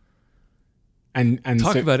 1. And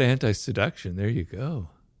talk about anti-seduction. There you go.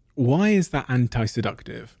 Why is that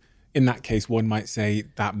anti-seductive? In that case, one might say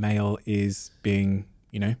that male is being,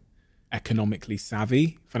 economically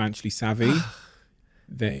savvy, financially savvy.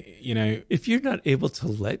 If you're not able to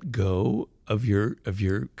let go of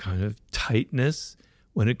your kind of tightness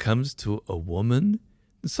when it comes to a woman,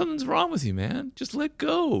 then something's wrong with you, man. Just let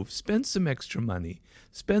go. Spend some extra money.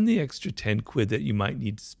 Spend the extra 10 quid that you might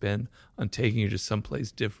need to spend on taking her to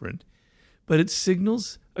someplace different. But it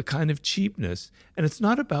signals a kind of cheapness. And it's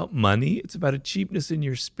not about money. It's about a cheapness in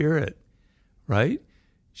your spirit, right?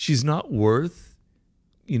 She's not worth,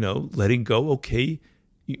 letting go. Okay,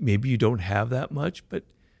 maybe you don't have that much, but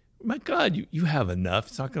my God, you have enough.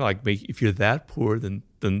 It's not going to make, if you're that poor, then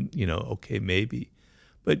okay, maybe.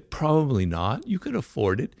 But probably not. You can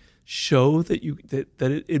afford it. Show that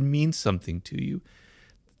it means something to you.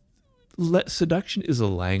 Seduction is a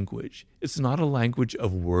language. It's not a language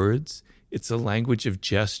of words. It's a language of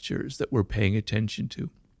gestures that we're paying attention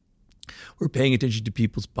to. We're paying attention to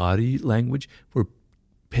people's body language. We're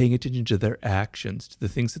paying attention to their actions, to the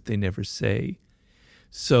things that they never say.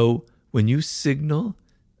 So when you signal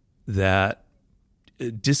that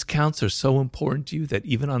discounts are so important to you that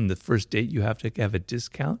even on the first date you have to have a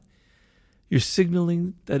discount, you're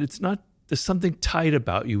signaling that there's something tight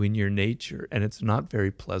about you in your nature, and it's not very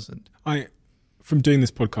pleasant. From doing this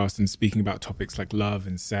podcast and speaking about topics like love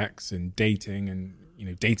and sex and dating and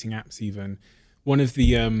dating apps even, one of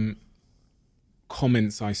the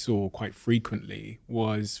comments I saw quite frequently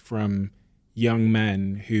was from young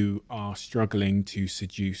men who are struggling to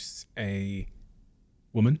seduce a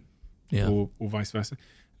woman, or vice versa.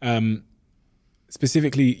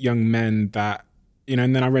 Specifically young men that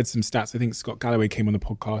and then I read some stats. I think Scott Galloway came on the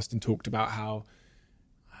podcast and talked about how,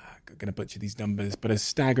 I'm going to butcher these numbers, but a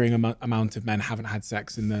staggering amount of young men haven't had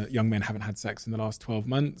sex in the last 12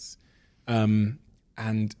 months. And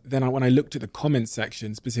then when I looked at the comments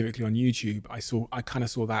section, specifically on YouTube, I kind of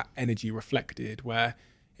saw that energy reflected, where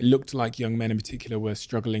it looked like young men in particular were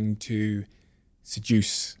struggling to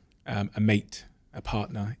seduce a mate, a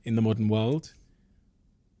partner in the modern world.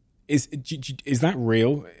 Is that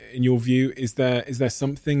real in your view? Is there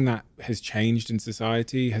something that has changed in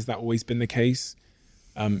society? Has that always been the case?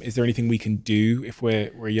 Is there anything we can do if we're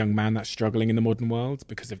a young man that's struggling in the modern world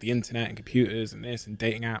because of the internet and computers and this and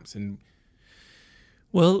dating apps? And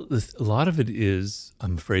well, a lot of it is,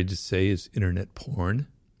 I'm afraid to say, is internet porn,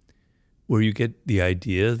 where you get the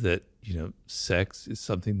idea that, sex is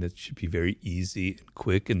something that should be very easy and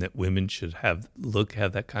quick, and that women should have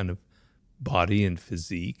that kind of body and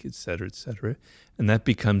physique, et cetera, and that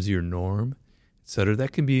becomes your norm, et cetera.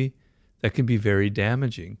 That can be very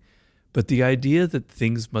damaging. But the idea that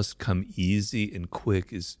things must come easy and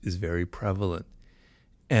quick is very prevalent.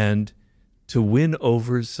 And to win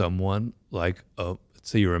over someone like, let's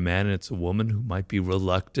say you're a man and it's a woman who might be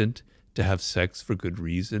reluctant to have sex for good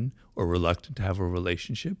reason or reluctant to have a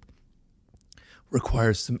relationship,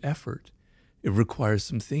 requires some effort. It requires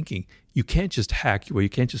some thinking. You can't just hack your way. You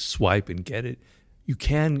can't just swipe and get it. You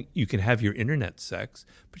can have your internet sex,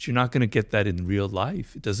 but you're not going to get that in real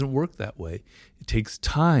life. It doesn't work that way. It takes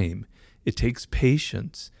time. It takes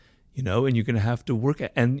patience, and you're going to have to work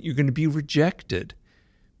at, and you're going to be rejected.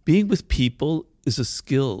 Being with people is a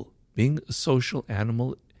skill. Being a social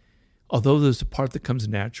animal, although there's a part that comes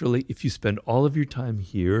naturally, if you spend all of your time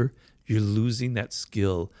here, you're losing that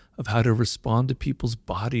skill of how to respond to people's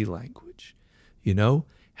body language.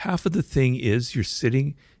 Half of the thing is you're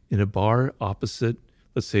sitting in a bar opposite,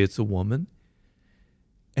 let's say it's a woman,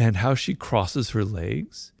 and how she crosses her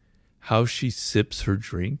legs, how she sips her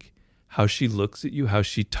drink, how she looks at you, how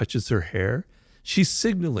she touches her hair. She's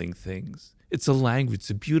signaling things. It's a language. It's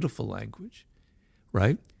a beautiful language,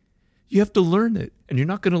 right? You have to learn it, and you're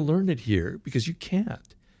not going to learn it here because you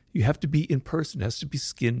can't. You have to be in person. It has to be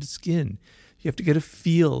skin to skin. You have to get a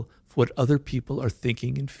feel for what other people are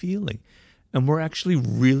thinking and feeling. And we're actually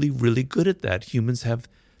really, really good at that. Humans have,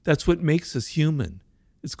 that's what makes us human.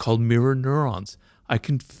 It's called mirror neurons. I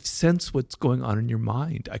can sense what's going on in your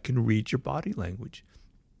mind. I can read your body language.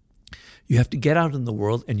 You have to get out in the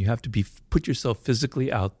world, and you have to put yourself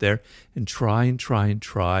physically out there and try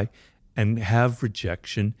and have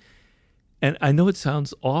rejection. And I know it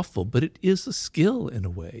sounds awful, but it is a skill in a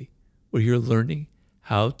way where you're learning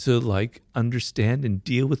how to understand and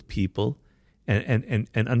deal with people and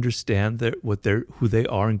understand who they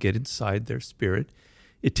are and get inside their spirit.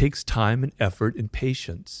 It takes time and effort and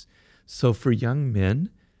patience. So for young men,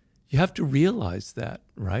 you have to realize that,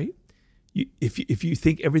 right? If you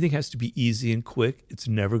think everything has to be easy and quick, it's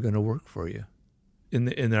never going to work for you.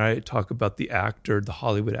 And I talk about the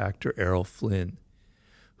Hollywood actor Errol Flynn,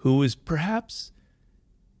 who is perhaps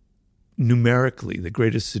numerically the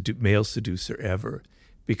greatest male seducer ever,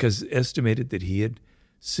 because it's estimated that he had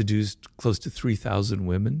seduced close to 3,000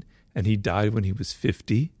 women, and he died when he was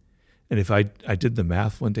 50. And if I did the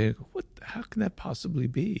math one day, I go, how can that possibly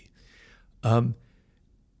be? And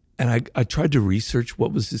I tried to research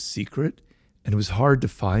what was his secret, and it was hard to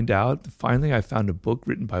find out. Finally, I found a book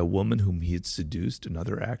written by a woman whom he had seduced,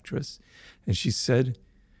 another actress, and she said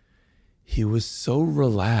he was so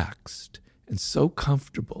relaxed and so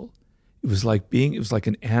comfortable. It was like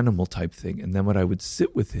an animal type thing. And then when I would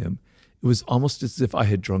sit with him, it was almost as if I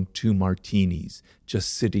had drunk 2 martinis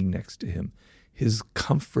just sitting next to him. His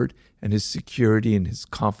comfort and his security and his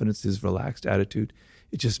confidence, his relaxed attitude,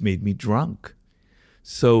 it just made me drunk.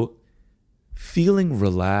 So feeling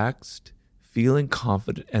relaxed, feeling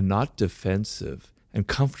confident and not defensive and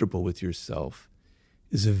comfortable with yourself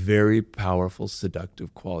is a very powerful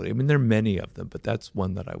seductive quality. I mean, there are many of them, but that's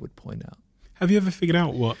one that I would point out. Have you ever figured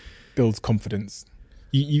out what builds confidence?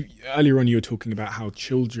 You earlier on, you were talking about how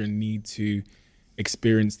children need to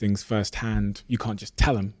experience things firsthand. You can't just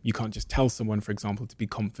tell them. You can't just tell someone, for example, to be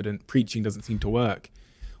confident. Preaching doesn't seem to work.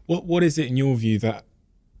 What is it in your view that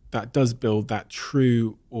does build that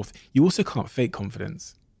true? You also can't fake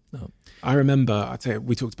confidence. No. I remember,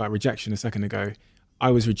 we talked about rejection a second ago. I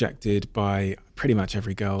was rejected by pretty much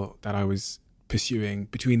every girl that I was pursuing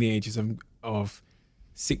between the ages of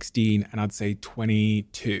 16 and I'd say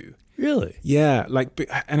 22. Really? Yeah. Do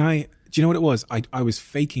you know what it was? I was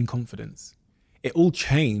faking confidence. It all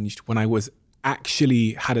changed when I was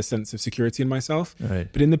actually had a sense of security in myself.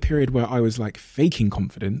 Right. But in the period where I was faking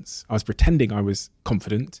confidence, I was pretending I was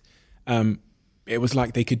confident. It was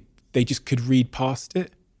like they could they just could read past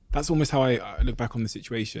it. That's almost how I look back on the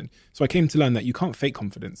situation. So I came to learn that you can't fake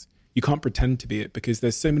confidence. You can't pretend to be it, because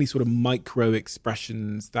there's so many sort of micro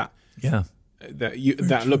expressions that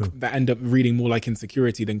end up reading more like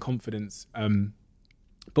insecurity than confidence.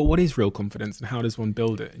 But what is real confidence, and how does one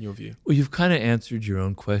build it, in your view? Well, you've kind of answered your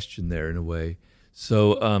own question there in a way.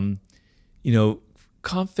 So,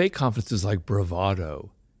 fake confidence is like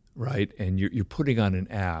bravado, right? And you're putting on an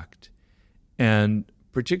act. And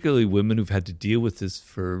particularly women who've had to deal with this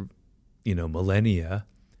for, millennia,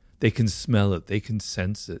 they can smell it, they can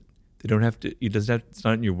sense it. They don't have to, it's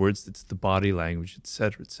not in your words, it's the body language, et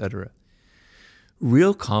cetera, et cetera.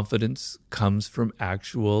 Real confidence comes from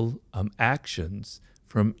actual actions,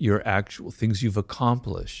 from your actual things you've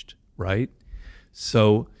accomplished, right?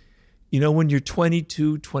 So, when you're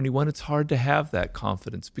 22, 21, it's hard to have that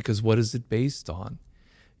confidence, because what is it based on?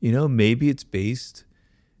 Maybe it's based,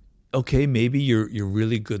 maybe you're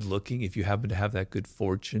really good looking if you happen to have that good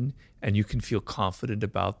fortune and you can feel confident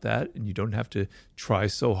about that and you don't have to try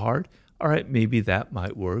so hard. All right, maybe that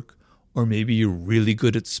might work. Or maybe you're really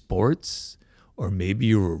good at sports, or maybe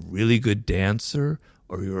you're a really good dancer,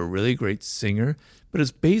 or you're a really great singer, but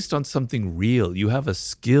it's based on something real. You have a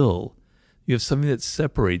skill. You have something that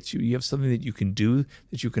separates you. You have something that you can do,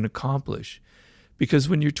 that you can accomplish. Because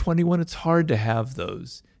when you're 21, it's hard to have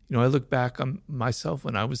those. I look back on myself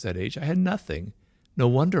when I was that age. I had nothing. No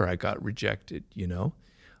wonder I got rejected,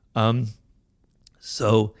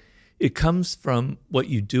 So it comes from what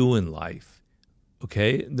you do in life,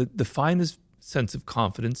 okay? The finest sense of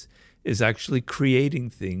confidence is actually creating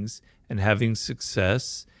things and having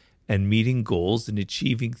success and meeting goals and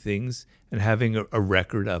achieving things and having a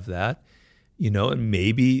record of that, and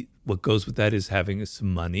maybe what goes with that is having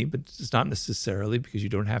some money, but it's not necessarily, because you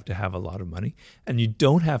don't have to have a lot of money, and you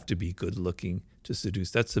don't have to be good looking to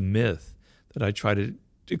seduce. That's a myth that I try to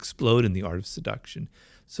explode in The Art of Seduction.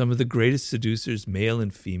 Some of the greatest seducers, male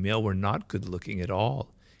and female, were not good looking at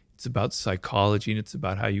all. It's about psychology, and it's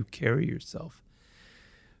about how you carry yourself.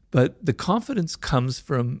 But the confidence comes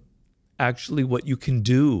from actually what you can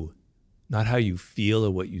do, not how you feel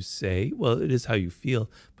or what you say. Well, it is how you feel,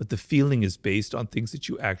 but the feeling is based on things that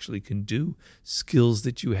you actually can do, skills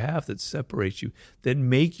that you have that separate you, that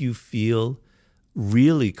make you feel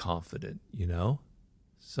really confident,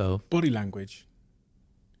 So body language.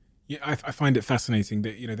 Yeah, I find it fascinating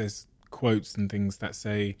that, there's quotes and things that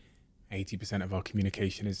say 80% of our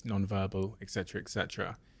communication is nonverbal, et cetera, et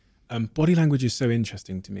cetera. Body language is so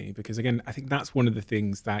interesting to me because, again, I think that's one of the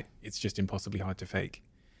things that it's just impossibly hard to fake.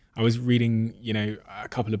 I was reading, a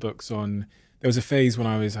couple of books on, there was a phase when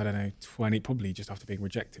I was, 20, probably just after being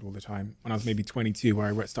rejected all the time, when I was maybe 22,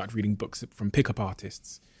 where I started reading books from pickup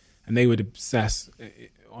artists, and they would obsess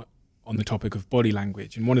on the topic of body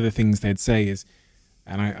language. And one of the things they'd say is,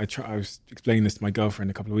 and I was explaining this to my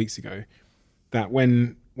girlfriend a couple of weeks ago, that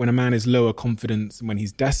when a man is lower confidence and when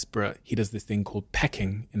he's desperate, he does this thing called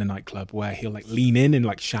pecking in a nightclub, where he'll lean in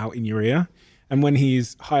and shout in your ear. And when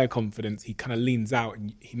he's higher confidence, he kind of leans out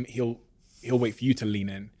and he'll wait for you to lean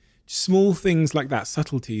in. Small things like that,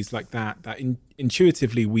 subtleties like that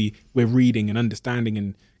intuitively we're reading and understanding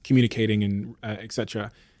and communicating and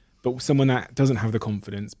etc. But someone that doesn't have the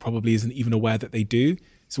confidence probably isn't even aware that they do.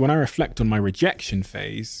 So when I reflect on my rejection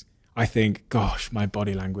phase, I think, gosh, my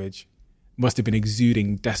body language must have been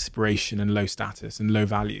exuding desperation and low status and low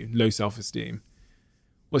value, low self-esteem.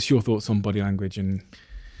 What's your thoughts on body language? And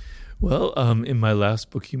well, in my last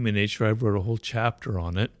book, Human Nature, I wrote a whole chapter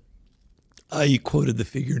on it. I quoted the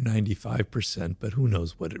figure 95%, but who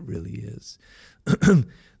knows what it really is.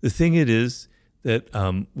 The thing it is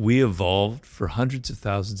that we evolved for hundreds of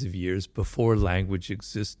thousands of years before language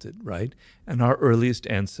existed, right? And our earliest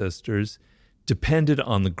ancestors depended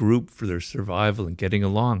on the group for their survival and getting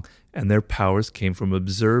along, and their powers came from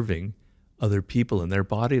observing other people and their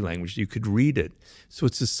body language. You could read it. So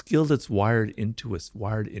it's a skill that's wired into us,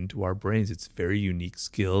 wired into our brains. It's a very unique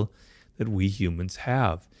skill that we humans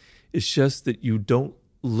have. It's just that you don't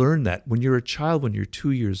learn that. When you're a child, when you're 2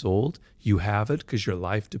 years old, you have it because your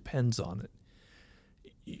life depends on it.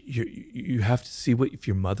 You have to see if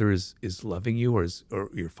your mother is loving you or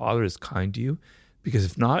your father is kind to you, because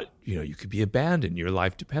if not, you could be abandoned. Your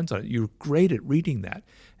life depends on it. You're great at reading that.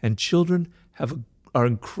 And children are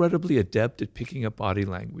incredibly adept at picking up body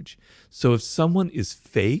language. So if someone is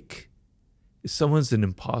fake, if someone's an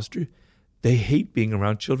imposter, they hate being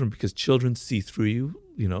around children because children see through you,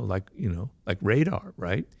 like radar,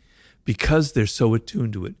 right? Because they're so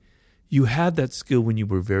attuned to it. You had that skill when you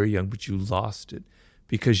were very young, but you lost it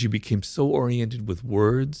because you became so oriented with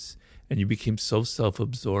words and you became so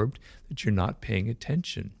self-absorbed that you're not paying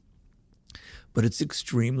attention. but it's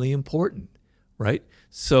extremely important, right?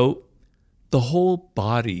 So the whole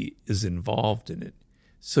body is involved in it.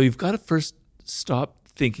 So you've got to first stop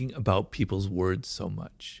thinking about people's words so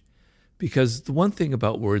much. Because the one thing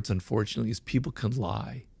about words, unfortunately, is people can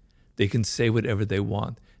lie. They can say whatever they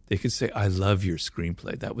want. They can say, I love your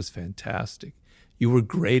screenplay. That was fantastic. You were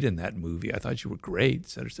great in that movie. I thought you were great, et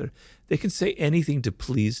cetera, et cetera. They can say anything to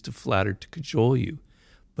please, to flatter, to cajole you.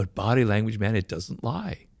 But body language, man, it doesn't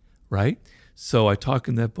lie, right? So I talk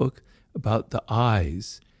in that book about the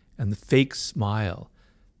eyes and the fake smile.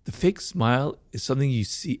 The fake smile is something you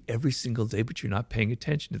see every single day, but you're not paying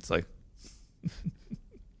attention. It's like,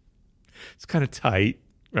 it's kind of tight,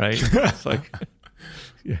 right? It's like,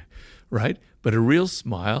 yeah, right? But a real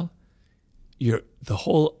smile, the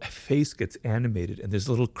whole face gets animated, and there's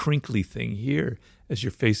a little crinkly thing here as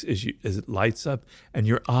your face, as it lights up, and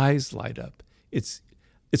your eyes light up. It's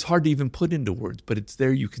hard to even put into words, but it's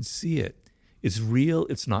there. You can see it. It's real.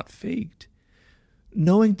 It's not faked.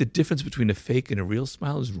 Knowing the difference between a fake and a real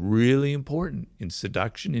smile is really important in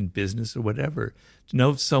seduction, in business, or whatever. To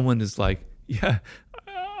know if someone is like, yeah,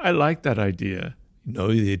 I like that idea.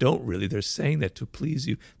 No, they don't really. They're saying that to please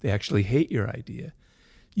you. They actually hate your idea.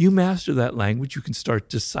 You master that language, you can start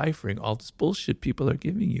deciphering all this bullshit people are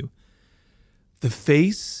giving you. The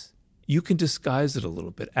face, you can disguise it a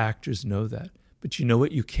little bit. Actors know that. But you know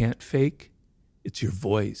what you can't fake? It's your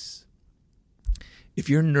voice. If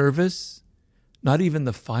you're nervous, not even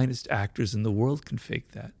the finest actors in the world can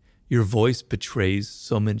fake that. Your voice betrays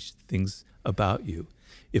so many things about you.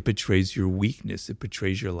 It betrays your weakness. It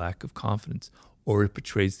betrays your lack of confidence, or it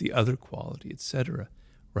betrays the other quality, etc.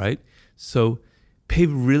 Right? So pay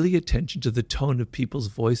really attention to the tone of people's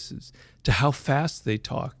voices, to how fast they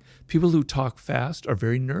talk. People who talk fast are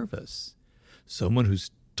very nervous. Someone who's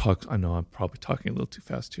talks, I know I'm probably talking a little too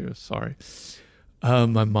fast here, sorry.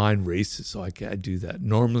 My mind races, so I do that.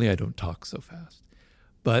 Normally I don't talk so fast.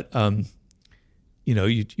 But,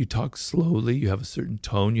 you talk slowly, you have a certain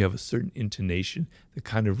tone, you have a certain intonation that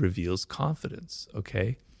kind of reveals confidence,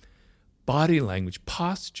 okay? Body language,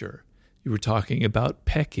 posture. You were talking about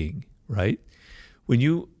pecking, right? When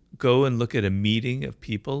you go and look at a meeting of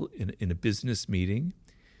people in a business meeting,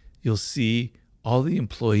 you'll see all the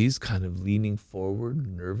employees kind of leaning forward,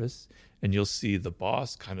 nervous, and you'll see the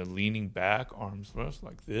boss kind of leaning back, arms crossed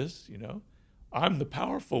like this, I'm the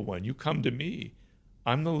powerful one. You come to me.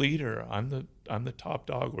 I'm the leader. I'm the top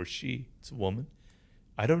dog, or she. It's a woman.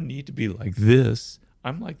 I don't need to be like this.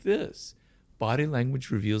 I'm like this. Body language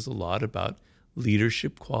reveals a lot about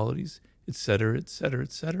leadership qualities, et cetera, et cetera,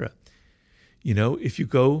 et cetera. If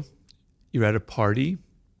you're at a party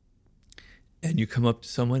and you come up to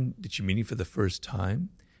someone that you're meeting for the first time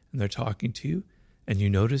and they're talking to you and you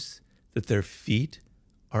notice that their feet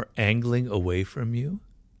are angling away from you,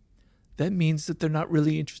 that means that they're not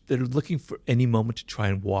really interested. They're looking for any moment to try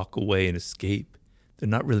and walk away and escape. They're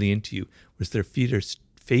not really into you. Whereas their feet are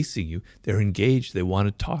facing you, they're engaged, they want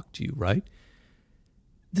to talk to you, right?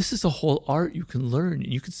 This is a whole art you can learn.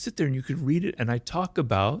 You can sit there and you can read it. And I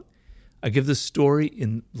give the story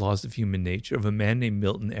in Laws of Human Nature of a man named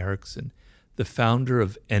Milton Erickson, the founder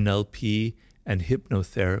of NLP and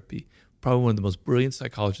hypnotherapy, probably one of the most brilliant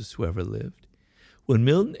psychologists who ever lived. When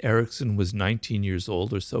Milton Erickson was 19 years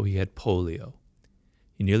old or so, he had polio.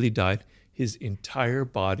 He nearly died. His entire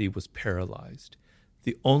body was paralyzed.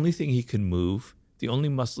 The only thing he could move, the only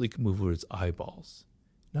muscle he could move were his eyeballs.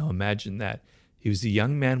 Now imagine that. He was a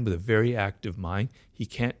young man with a very active mind. He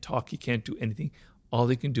can't talk. He can't do anything. All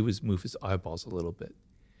he can do is move his eyeballs a little bit.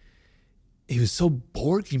 He was so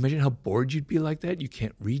bored. Can you imagine how bored you'd be like that? You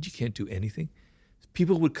can't read. You can't do anything.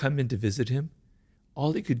 People would come in to visit him.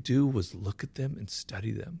 All he could do was look at them and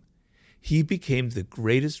study them. He became the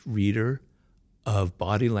greatest reader of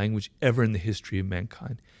body language ever in the history of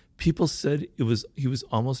mankind. People said he was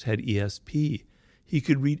almost had ESP. He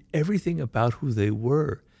could read everything about who they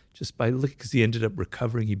were just by looking, because he ended up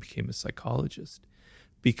recovering. He became a psychologist.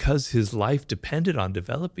 Because his life depended on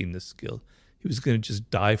developing this skill, he was going to just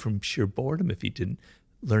die from sheer boredom if he didn't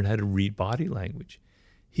learn how to read body language.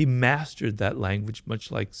 He mastered that language much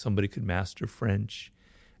like somebody could master French.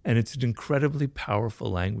 And it's an incredibly powerful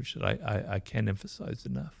language that I can't emphasize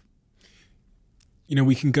enough.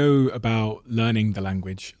 We can go about learning the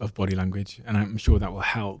language of body language, and I'm sure that will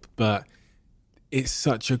help, but it's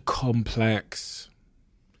such a complex...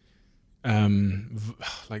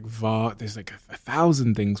 there's like a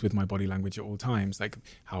thousand things with my body language at all times, like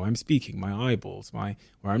how I'm speaking, my eyeballs, where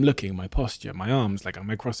I'm looking, my posture, my arms, like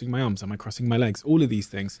am I crossing my arms, am I crossing my legs, all of these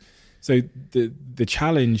things. So the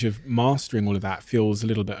challenge of mastering all of that feels a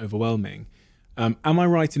little bit overwhelming. Am I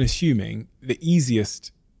right in assuming the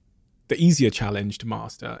the easier challenge to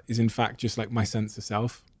master is in fact just like my sense of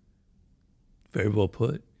self. Very well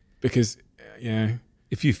put. Because,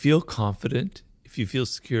 if you feel confident, if you feel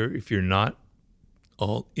secure, if you're not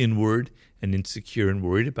all inward and insecure and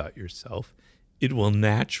worried about yourself, it will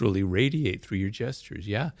naturally radiate through your gestures.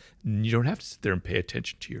 Yeah. And you don't have to sit there and pay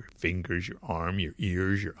attention to your fingers, your arm, your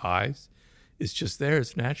ears, your eyes. It's just there.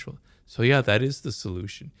 It's natural. So yeah, that is the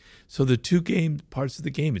solution. So the two parts of the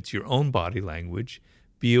game, it's your own body language.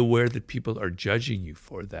 Be aware that people are judging you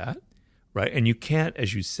for that, right? And you can't,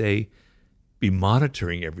 as you say, be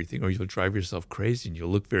monitoring everything or you'll drive yourself crazy and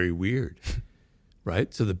you'll look very weird,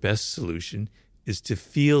 right? So the best solution is to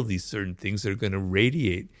feel these certain things that are going to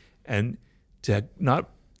radiate and to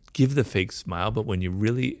not give the fake smile, but when you're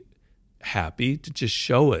really happy, to just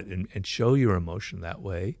show it and show your emotion that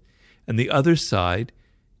way. And the other side,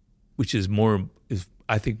 which is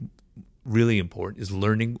I think really important, is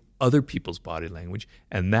learning other people's body language.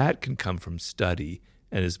 And that can come from study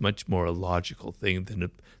and is much more a logical thing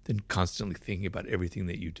than constantly thinking about everything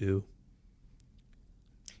that you do.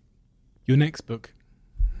 Your next book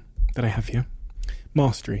that I have here,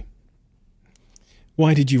 Mastery.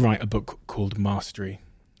 Why did you write a book called Mastery?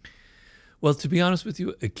 Well, to be honest with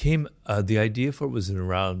you, it came. The idea for it was in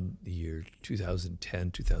around the year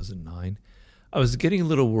 2010, 2009. I was getting a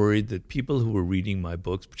little worried that people who were reading my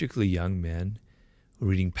books, particularly young men, who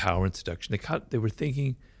were reading Power and Seduction, they were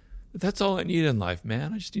thinking, that's all I need in life,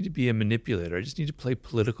 man. I just need to be a manipulator. I just need to play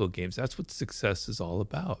political games. That's what success is all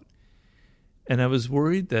about. And I was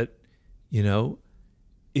worried that,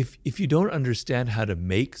 if you don't understand how to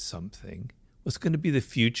make something, what's going to be the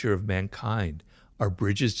future of mankind? Are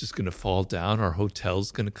bridges just going to fall down? Are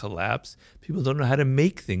hotels going to collapse? People don't know how to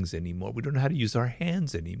make things anymore. We don't know how to use our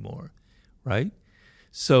hands anymore, right?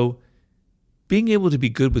 So being able to be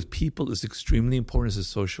good with people is extremely important as a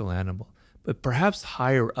social animal. But perhaps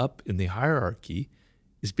higher up in the hierarchy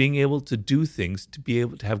is being able to do things, to be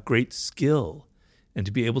able to have great skill and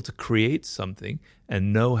to be able to create something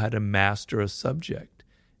and know how to master a subject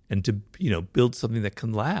and to, build something that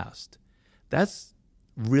can last. That's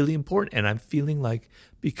really important. And I'm feeling like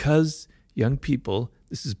because young people,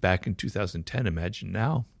 this is back in 2010, imagine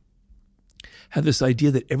now, have this idea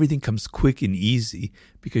that everything comes quick and easy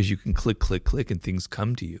because you can click, click, click and things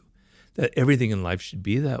come to you, that everything in life should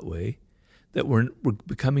be that way, that we're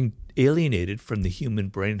becoming alienated from the human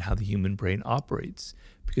brain and how the human brain operates,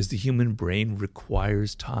 because the human brain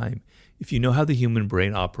requires time. If you know how the human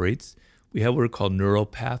brain operates, we have what are called neural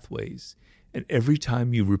pathways. And every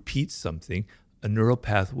time you repeat something, a neural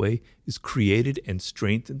pathway is created and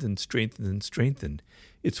strengthened and strengthened and strengthened.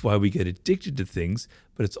 It's why we get addicted to things,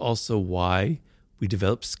 but it's also why we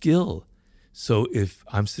develop skill. So if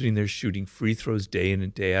I'm sitting there shooting free throws day in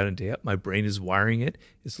and day out and day out, my brain is wiring it,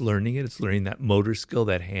 it's learning that motor skill,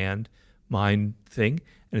 that hand-mind thing,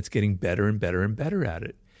 and it's getting better and better and better at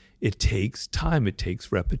it. It takes time, it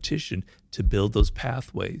takes repetition to build those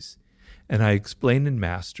pathways. And I explain in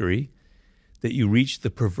Mastery that you reach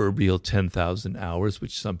the proverbial 10,000 hours,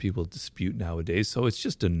 which some people dispute nowadays. So it's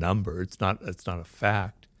just a number. It's not a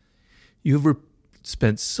fact. You've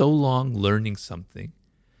spent so long learning something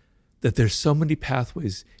that there's so many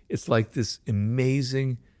pathways. It's like this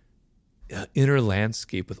amazing inner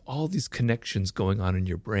landscape with all these connections going on in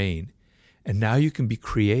your brain. And now you can be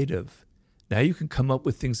creative. Now you can come up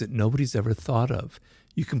with things that nobody's ever thought of.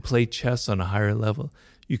 You can play chess on a higher level.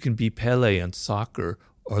 You can be Pele on soccer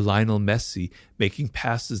or Lionel Messi making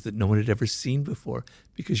passes that no one had ever seen before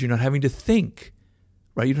because you're not having to think,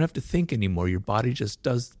 right? You don't have to think anymore. Your body just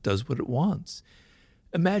does what it wants.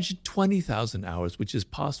 Imagine 20,000 hours, which is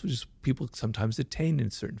possible, which people sometimes attain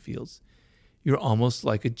in certain fields. You're almost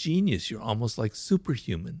like a genius. You're almost like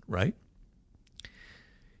superhuman, right?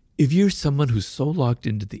 If you're someone who's so locked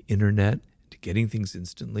into the internet, to getting things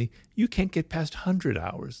instantly, you can't get past 100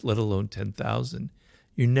 hours, let alone 10,000.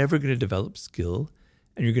 You're never going to develop skill,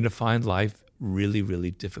 and you're going to find life really,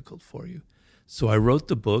 really difficult for you. So I wrote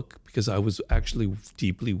the book because I was actually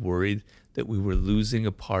deeply worried that we were losing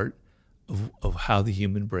a part of how the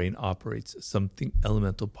human brain operates, something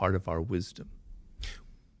elemental part of our wisdom.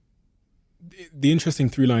 The interesting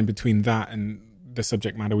through line between that and the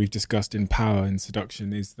subject matter we've discussed in Power and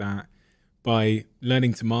Seduction is that by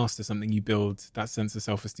learning to master something, you build that sense of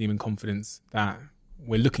self-esteem and confidence that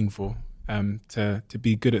we're looking for to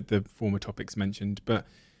be good at the former topics mentioned. But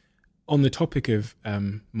on the topic of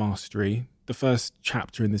mastery, the first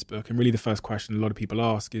chapter in this book, and really the first question a lot of people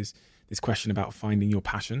ask, is this question about finding your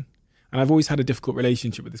passion. And I've always had a difficult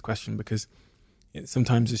relationship with this question because it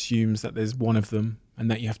sometimes assumes that there's one of them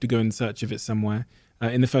and that you have to go in search of it somewhere.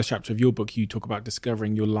 In the first chapter of your book, you talk about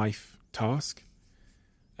discovering your life task.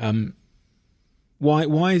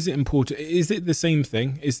 Why is it important? Is it the same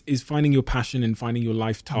thing? Is finding your passion and finding your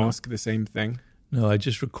life task the same thing? No, I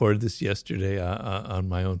just recorded this yesterday on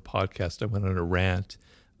my own podcast. I went on a rant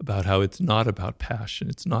about how it's not about passion.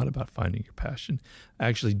 It's not about finding your passion. I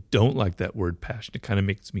actually don't like that word passion. It kind of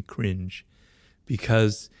makes me cringe,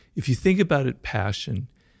 because if you think about it, passion,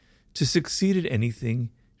 to succeed at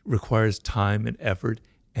anything requires time and effort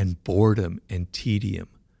and boredom and tedium.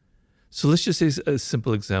 So let's just say a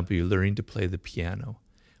simple example. You're learning to play the piano.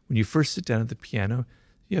 When you first sit down at the piano,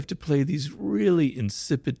 you have to play these really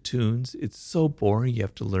insipid tunes. It's so boring. You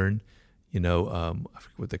have to learn, I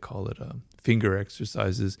forget what they call it, finger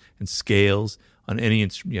exercises and scales. On any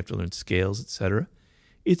instrument, you have to learn scales, etc.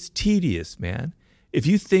 It's tedious, man. If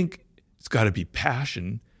you think it's got to be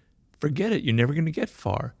passion, forget it. You're never going to get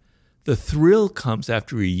far. The thrill comes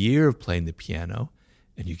after a year of playing the piano,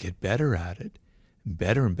 and you get better at it,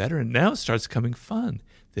 better and better. And now it starts becoming fun.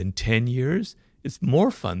 Then 10 years, it's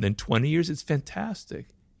more fun. Then 20 years, it's fantastic.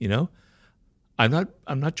 I'm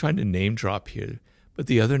not trying to name drop here, but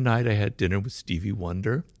the other night I had dinner with Stevie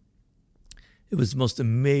Wonder. It was the most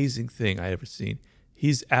amazing thing I ever seen.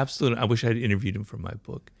 He's absolute. I wish I had interviewed him for my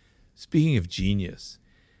book. Speaking of genius,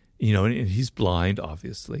 and he's blind,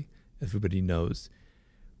 obviously, everybody knows.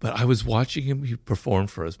 But I was watching him. He performed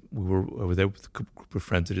for us. We were there with a group of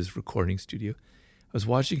friends at his recording studio. I was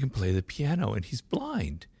watching him play the piano, and he's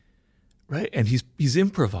blind, right? And he's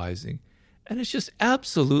improvising. And it's just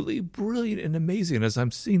absolutely brilliant and amazing. And as I'm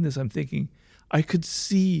seeing this, I'm thinking, I could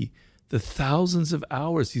see the thousands of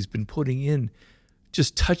hours he's been putting in,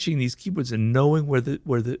 just touching these keyboards and knowing where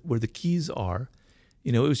the keys are.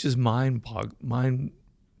 It was just mind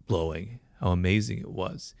blowing how amazing it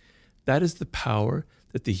was. That is the power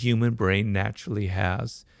that the human brain naturally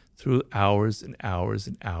has through hours and hours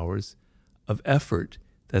and hours of effort.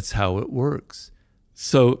 That's how it works.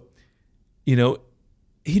 So,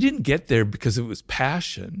 he didn't get there because it was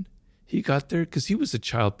passion. He got there because he was a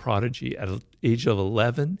child prodigy. At the age of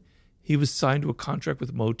 11, he was signed to a contract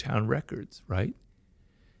with Motown Records, right?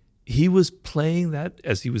 He was playing that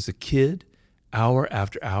as he was a kid, hour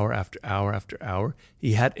after hour after hour after hour.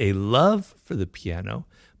 He had a love for the piano,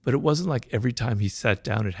 but it wasn't like every time he sat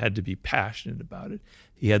down, it had to be passionate about it.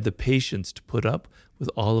 He had the patience to put up with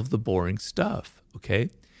all of the boring stuff,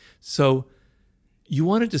 okay? So you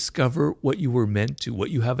want to discover what you were meant to,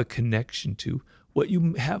 what you have a connection to, what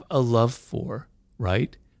you have a love for,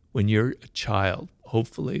 right? When you're a child,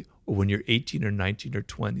 hopefully, or when you're 18 or 19 or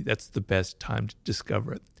 20, that's the best time to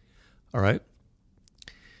discover it, all right?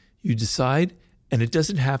 You decide, and it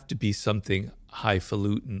doesn't have to be something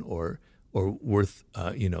highfalutin or worth,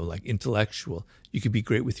 like intellectual. You could be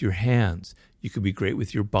great with your hands. You could be great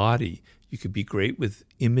with your body. You could be great with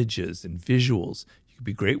images and visuals. You could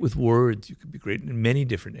be great with words. You could be great in many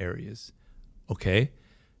different areas, okay?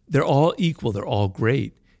 They're all equal. They're all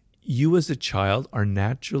great. You as a child are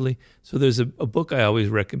naturally... So there's a book I always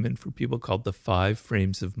recommend for people called The 5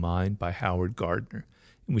 Frames of Mind by Howard Gardner,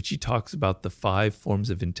 in which he talks about the 5 forms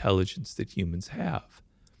of intelligence that humans have.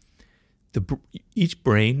 Each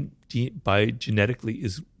brain genetically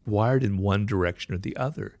is wired in one direction or the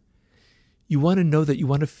other. You want to know that you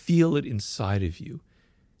want to feel it inside of you.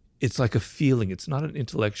 It's like a feeling. It's not an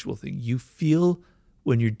intellectual thing. You feel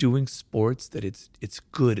when you're doing sports that it's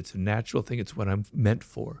good. It's a natural thing. It's what I'm meant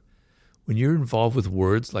for. When you're involved with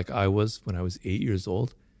words like I was when I was 8 years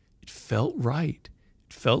old, it felt right.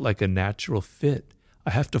 It felt like a natural fit.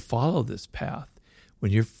 I have to follow this path.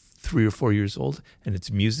 When you're 3 or 4 years old and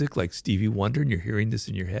it's music like Stevie Wonder and you're hearing this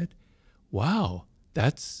in your head, wow,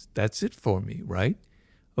 that's it for me, right?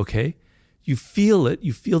 Okay? You feel it.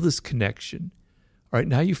 You feel this connection. All right,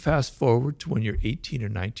 now you fast forward to when you're 18 or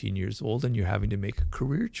 19 years old and you're having to make a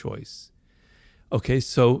career choice. Okay,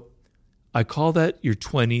 so I call that your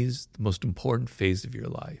 20s, the most important phase of your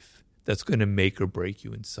life. That's going to make or break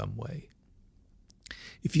you in some way.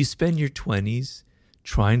 If you spend your 20s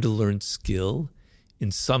trying to learn skill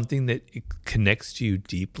in something that it connects to you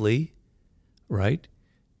deeply, right?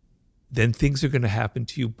 Then things are going to happen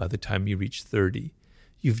to you by the time you reach 30.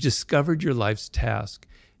 You've discovered your life's task.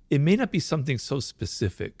 It may not be something so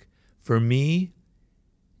specific. For me,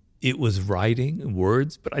 it was writing and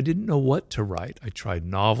words, but I didn't know what to write. I tried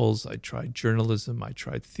novels, I tried journalism, I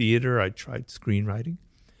tried theater, I tried screenwriting.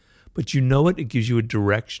 But you know it gives you a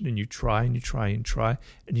direction, and you try and you try and try,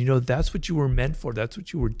 and you know that's what you were meant for, that's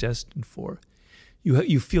what you were destined for.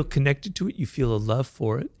 You feel connected to it, you feel a love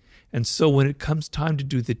for it, and so when it comes time to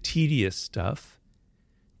do the tedious stuff,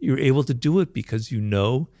 you're able to do it because you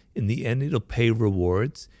know in the end it'll pay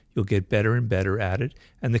rewards, you'll get better and better at it,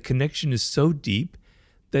 and the connection is so deep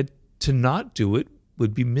that to not do it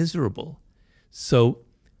would be miserable. So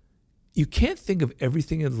you can't think of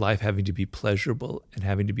everything in life having to be pleasurable and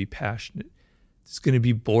having to be passionate. There's going to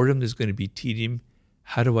be boredom. There's going to be tedium.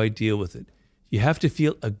 How do I deal with it? You have to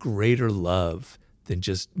feel a greater love than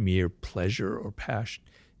just mere pleasure or passion.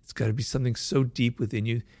 It's got to be something so deep within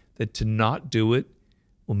you that to not do it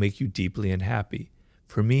will make you deeply unhappy.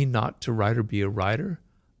 For me, not to write or be a writer,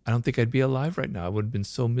 I don't think I'd be alive right now. I would have been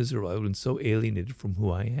so miserable. I would have been so alienated from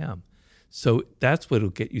who I am. So that's what will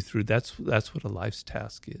get you through. That's what a life's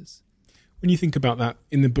task is. When you think about that,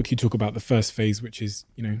 in the book you talk about the first phase, which is,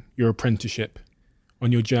 your apprenticeship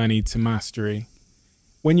on your journey to mastery.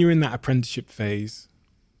 When you're in that apprenticeship phase,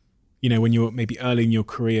 when you're maybe early in your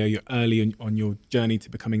career, you're early on your journey to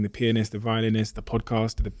becoming the pianist, the violinist, the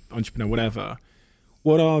podcaster, the entrepreneur, whatever.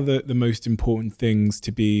 What are the most important things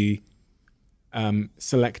to be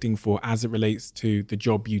selecting for as it relates to the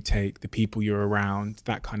job you take, the people you're around,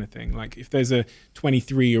 that kind of thing? Like if there's a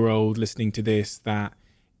 23-year-old listening to this that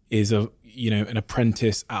is an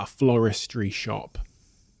apprentice at a floristry shop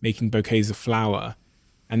making bouquets of flower,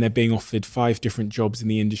 and they're being offered 5 different jobs in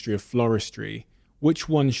the industry of floristry, which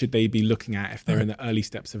one should they be looking at if they're in the early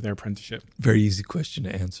steps of their apprenticeship? Very easy question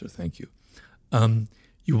to answer. Thank you.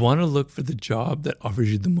 You want to look for the job that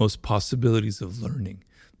offers you the most possibilities of learning.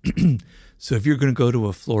 So if you're going to go to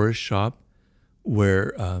a florist shop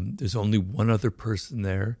where there's only one other person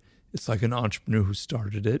there, it's like an entrepreneur who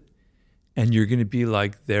started it, and you're going to be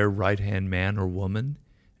like their right-hand man or woman,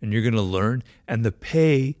 and you're going to learn, and the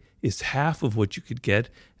pay is half of what you could get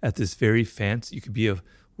at this very fancy. You could be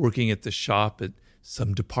working at the shop at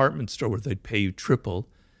some department store where they'd pay you triple.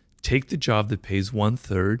 Take the job that pays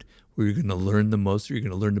 1/3, where you're going to learn the most. You're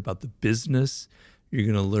going to learn about the business. You're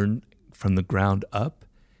going to learn from the ground up.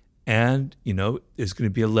 And, there's going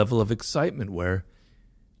to be a level of excitement where,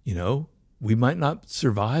 we might not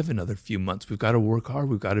survive another few months. We've got to work hard.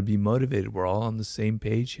 We've got to be motivated. We're all on the same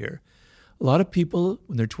page here. A lot of people,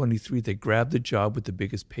 when they're 23, they grab the job with the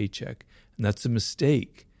biggest paycheck. And that's a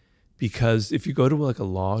mistake, because if you go to like a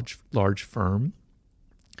large firm,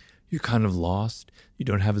 you're kind of lost. You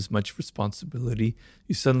don't have as much responsibility.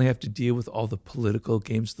 You suddenly have to deal with all the political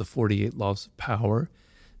games, the 48 laws of power.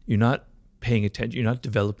 You're not paying attention. You're not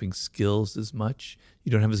developing skills as much.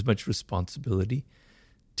 You don't have as much responsibility.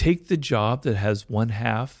 Take the job that has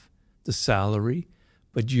 1/2 the salary,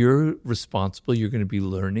 but you're responsible. You're going to be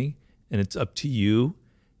learning, and it's up to you.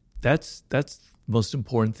 That's the most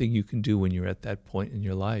important thing you can do when you're at that point in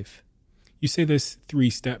your life. You say there's 3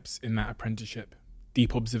 steps in that apprenticeship.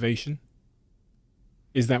 Deep observation.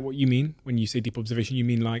 Is that what you mean when you say deep observation? You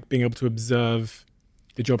mean like being able to observe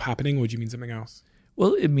the job happening, or do you mean something else?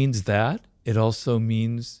 Well, it means that. It also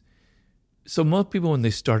means, so most people when they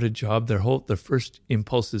start a job, their first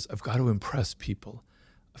impulse is, I've got to impress people.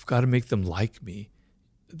 I've got to make them like me.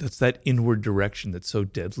 That's that inward direction that's so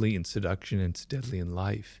deadly in seduction and it's deadly in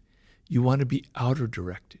life. You want to be outer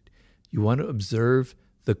directed. You want to observe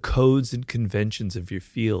the codes and conventions of your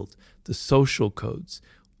field, the social codes,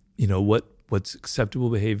 what's acceptable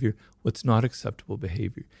behavior, what's not acceptable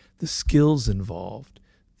behavior, the skills involved,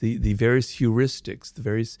 the various heuristics, the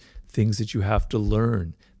various things that you have to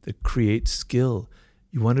learn that create skill.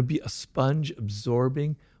 You want to be a sponge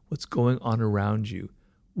absorbing what's going on around you.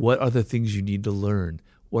 What are the things you need to learn?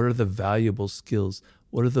 What are the valuable skills?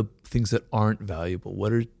 What are the things that aren't valuable?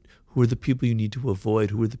 Who are the people you need to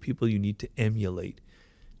avoid? Who are the people you need to emulate?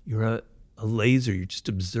 You're a laser. You're just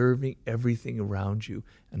observing everything around you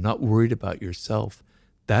and not worried about yourself.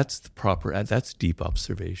 That's that's deep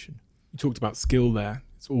observation. You talked about skill there.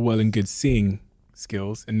 It's all well and good seeing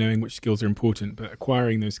skills and knowing which skills are important, but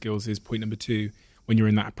acquiring those skills is point number 2 when you're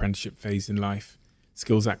in that apprenticeship phase in life,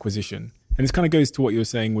 skills acquisition. And this kind of goes to what you were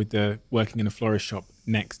saying with the working in a florist shop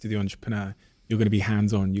next to the entrepreneur. You're going to be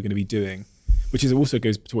hands-on, you're going to be doing, which is also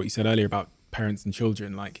goes to what you said earlier about parents and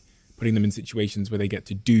children, like putting them in situations where they get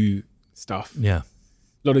to do stuff. Yeah.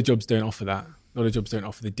 A lot of jobs don't offer that. A lot of jobs don't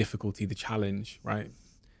offer the difficulty, the challenge, right?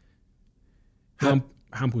 How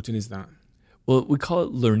important is that? Well, we call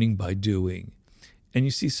it learning by doing. And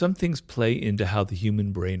you see, some things play into how the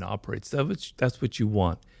human brain operates. That's what you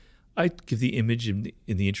want. I give the image in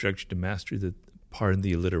the introduction to mastery, pardon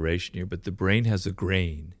the alliteration here, but the brain has a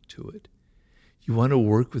grain to it. You want to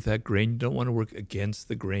work with that grain. You don't want to work against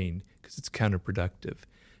the grain because it's counterproductive.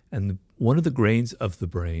 And one of the grains of the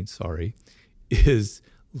brain, is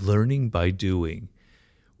learning by doing.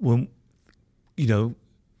 When,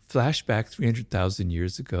 flashback 300,000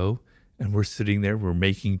 years ago, and we're sitting there, we're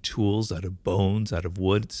making tools out of bones, out of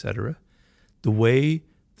wood, etc. The way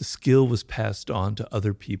the skill was passed on to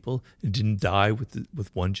other people and didn't die with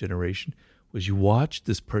one generation was you watched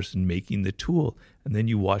this person making the tool, and then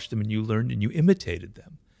you watched them and you learned and you imitated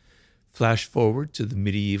them. Flash forward to the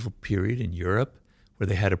medieval period in Europe, where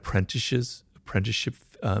they had apprenticeship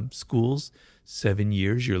schools. 7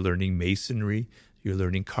 years, you're learning masonry, you're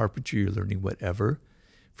learning carpentry, you're learning whatever.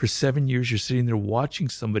 For 7 years, you're sitting there watching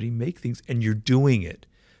somebody make things, and you're doing it.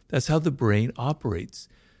 That's how the brain operates.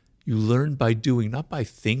 You learn by doing, not by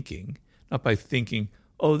thinking. Not by thinking,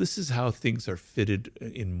 oh, this is how things are fitted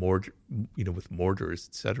in mortar, with mortars,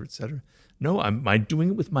 et cetera, et cetera. No, I'm doing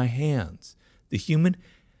it with my hands.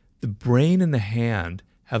 The brain and the hand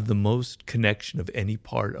have the most connection of any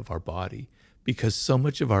part of our body, because so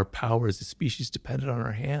much of our power as a species depended on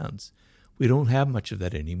our hands. We don't have much of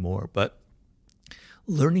that anymore. But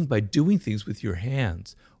learning by doing things with your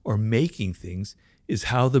hands or making things is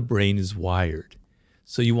how the brain is wired.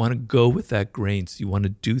 So you want to go with that grain. So you want to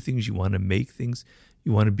do things, you want to make things,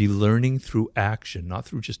 you want to be learning through action, not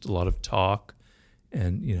through just a lot of talk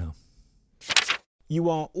and, You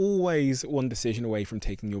are always one decision away from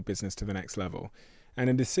taking your business to the next level. And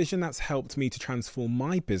a decision that's helped me to transform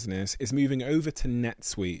my business is moving over to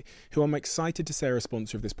NetSuite, who I'm excited to say are a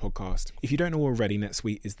sponsor of this podcast. If you don't know already,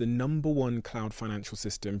 NetSuite is the #1 cloud financial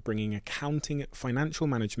system, bringing accounting, financial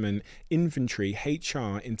management, inventory,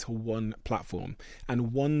 HR into one platform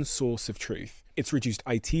and one source of truth. It's reduced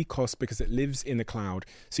IT costs because it lives in the cloud,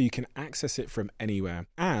 so you can access it from anywhere.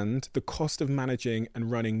 And the cost of managing and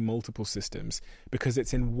running multiple systems because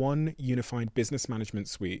it's in one unified business management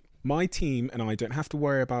suite. My team and I don't have to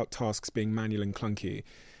worry about tasks being manual and clunky.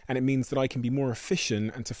 And it means that I can be more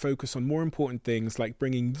efficient and to focus on more important things like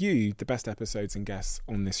bringing you the best episodes and guests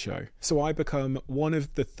on this show. So I become one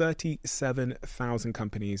of the 37,000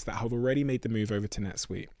 companies that have already made the move over to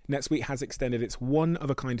NetSuite. NetSuite has extended its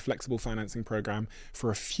one-of-a-kind flexible financing program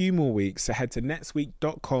for a few more weeks. So head to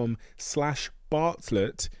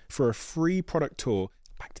netsuite.com/Bartlett for a free product tour.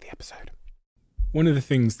 Back to the episode. One of the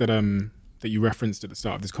things that you referenced at the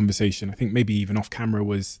start of this conversation, I think maybe even off camera,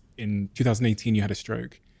 was in 2018 you had a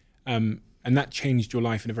stroke. And that changed your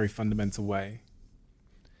life in a very fundamental way.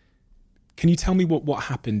 Can you tell me what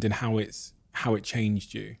happened and how it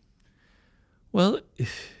changed you? Well,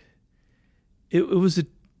 it was a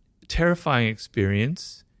terrifying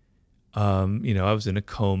experience. I was in a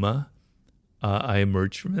coma. I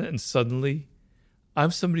emerged from it, and suddenly,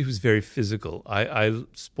 I'm somebody who's very physical.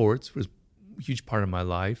 Sports was a huge part of my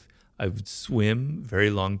life. I would swim very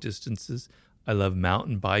long distances. I love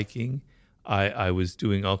mountain biking. I was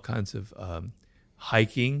doing all kinds of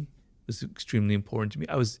hiking. It was extremely important to me.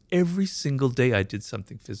 Every single day I did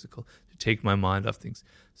something physical to take my mind off things.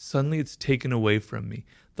 Suddenly it's taken away from me.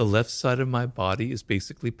 The left side of my body is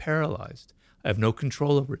basically paralyzed. I have no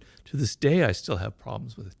control over it. To this day, I still have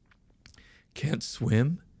problems with it. Can't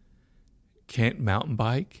swim, can't mountain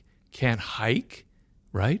bike, can't hike,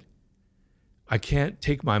 right? I can't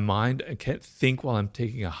take my mind, I can't think while I'm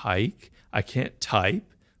taking a hike. I can't type.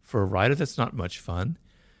 For a writer, that's not much fun.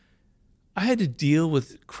 I had to deal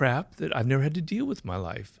with crap that I've never had to deal with in my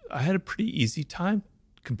life. I had a pretty easy time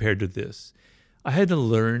compared to this. I had to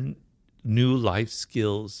learn new life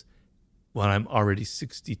skills when I'm already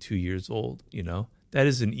 62 years old, That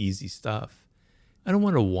isn't easy stuff. I don't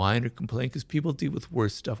want to whine or complain because people deal with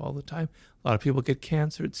worse stuff all the time. A lot of people get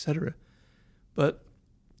cancer, etc. But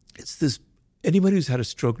it's this, anybody who's had a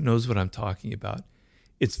stroke knows what I'm talking about.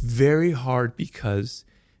 It's very hard because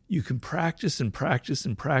you can practice and practice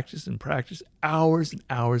and practice and practice hours and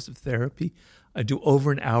hours of therapy. I do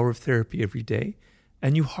over an hour of therapy every day,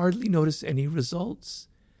 and you hardly notice any results.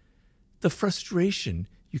 The frustration,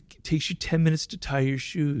 it takes you 10 minutes to tie your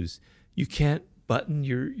shoes. You can't button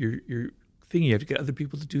your thing. You have to get other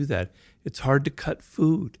people to do that. It's hard to cut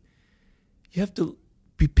food. You have to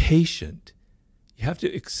be patient. You have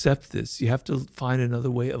to accept this. You have to find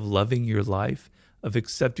another way of loving your life, of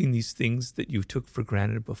accepting these things that you took for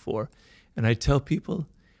granted before. And I tell people,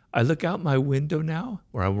 I look out my window now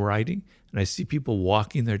where I'm writing and I see people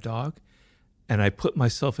walking their dog, and I put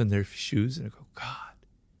myself in their shoes and I go, God,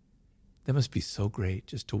 that must be so great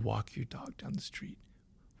just to walk your dog down the street.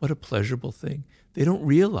 What a pleasurable thing. They don't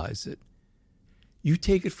realize it. You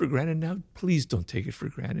take it for granted now. Please don't take it for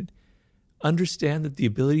granted. Understand that the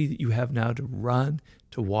ability that you have now to run,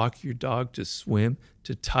 to walk your dog, to swim,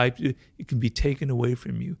 to type, it can be taken away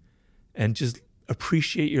from you. And just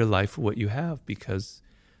appreciate your life for what you have, because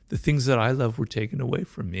the things that I love were taken away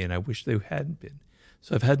from me and I wish they hadn't been.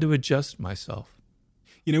 So I've had to adjust myself.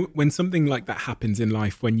 When something like that happens in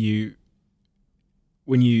life, when you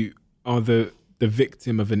are the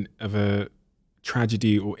victim of a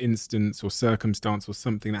tragedy or instance or circumstance or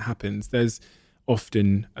something that happens, there's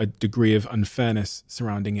often a degree of unfairness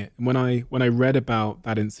surrounding it. And when I read about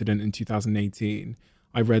that incident in 2018,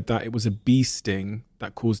 I read that it was a bee sting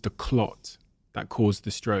that caused a clot that caused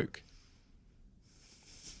the stroke.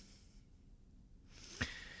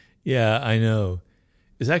 Yeah, I know.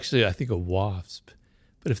 It's actually, I think, a wasp.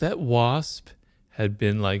 But if that wasp had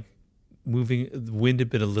been like moving, the wind had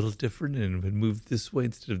been a little different and had moved this way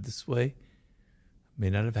instead of this way, I may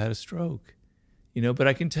not have had a stroke. But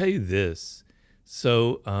I can tell you this.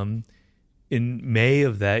 So in May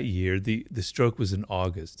of that year, the stroke was in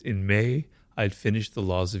August. In May, I'd finished The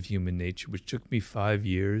Laws of Human Nature, which took me 5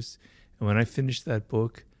 years. And when I finished that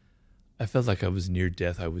book, I felt like I was near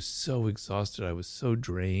death. I was so exhausted. I was so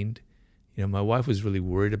drained. My wife was really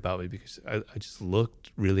worried about me because I just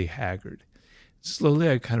looked really haggard. Slowly,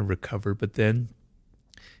 I kind of recovered. But then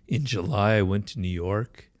in July, I went to New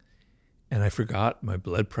York and I forgot my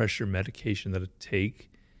blood pressure medication that I'd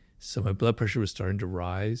take. So my blood pressure was starting to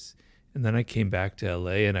rise. And then I came back to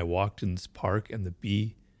LA and I walked in this park and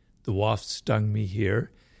the wasp stung me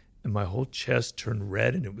here. And my whole chest turned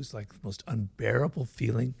red and it was like the most unbearable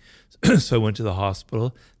feeling. So I went to the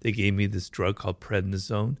hospital. They gave me this drug called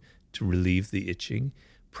prednisone to relieve the itching.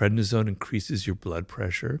 Prednisone increases your blood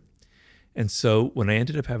pressure. And so when I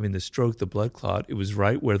ended up having the stroke, the blood clot, it was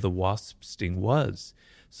right where the wasp sting was.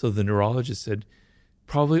 So the neurologist said,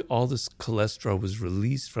 probably all this cholesterol was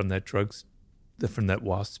released from that from that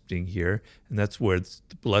wasp sting here, and that's where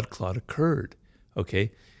the blood clot occurred,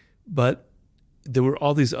 okay? But there were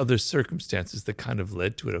all these other circumstances that kind of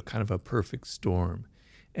led to it, a kind of a perfect storm.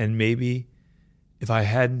 And maybe if I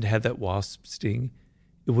hadn't had that wasp sting,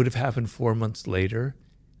 it would have happened 4 months later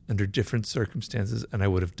under different circumstances, and I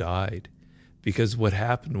would have died. Because what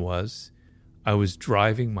happened was I was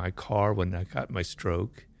driving my car when I got my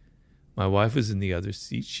stroke. My wife was in the other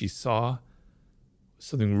seat. She saw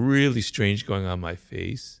something really strange going on my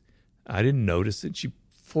face. I didn't notice it. She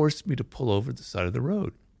forced me to pull over the side of the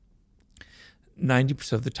road.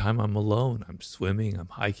 90% of the time I'm alone. I'm swimming, I'm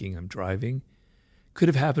hiking, I'm driving. Could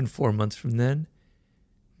have happened 4 months from then.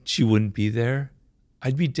 She wouldn't be there.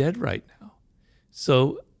 I'd be dead right now.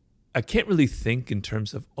 So I can't really think in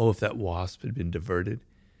terms of, if that wasp had been diverted.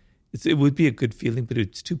 It would be a good feeling, but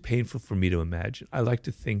it's too painful for me to imagine. I like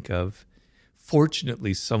to think of,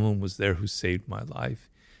 fortunately, someone was there who saved my life,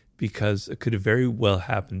 because it could have very well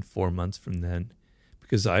happened 4 months from then,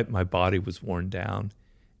 because my body was worn down,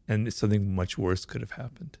 and something much worse could have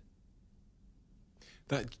happened.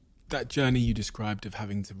 That journey you described of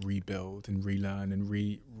having to rebuild and relearn and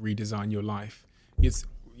redesign your life,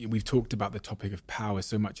 we've talked about the topic of power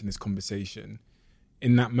so much in this conversation.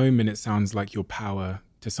 In that moment, it sounds like your power,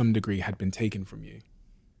 to some degree, had been taken from you.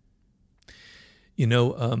 You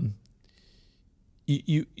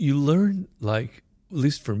learn, like, at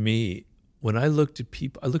least for me, when I looked at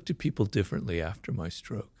people differently after my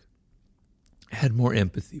stroke. I had more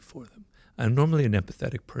empathy for them. I'm normally an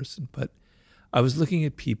empathetic person, but I was looking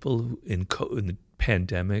at people who in the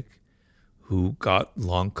pandemic who got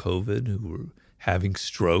long COVID, who were having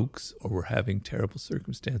strokes or were having terrible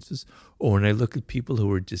circumstances, or when I look at people who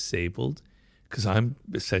were disabled, because I'm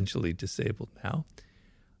essentially disabled now,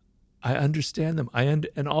 I understand them.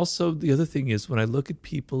 And also the other thing is, when I look at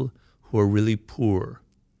people who are really poor,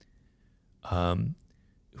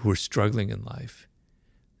 who are struggling in life,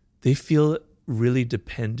 they feel really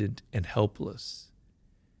dependent and helpless.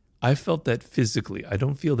 I felt that physically. I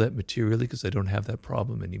don't feel that materially because I don't have that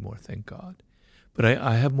problem anymore, thank God. But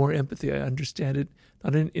I have more empathy. I understand it,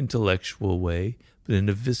 not in an intellectual way, but in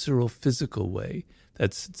a visceral, physical way.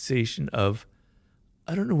 That sensation of,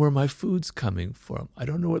 I don't know where my food's coming from. I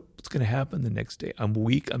don't know what's going to happen the next day. I'm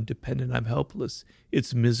weak, I'm dependent, I'm helpless.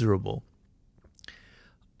 It's miserable.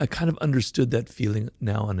 I kind of understood that feeling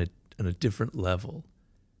now on a different level,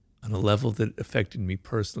 on a level that affected me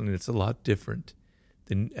personally, and it's a lot different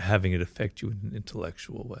than having it affect you in an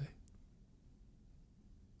intellectual way.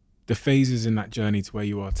 The phases in that journey to where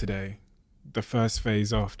you are today, the first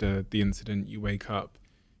phase after the incident, you wake up,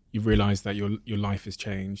 you realize that your life has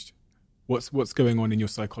changed. What's going on in your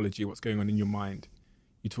psychology? What's going on in your mind?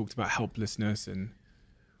 You talked about helplessness and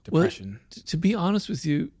depression. Well, to be honest with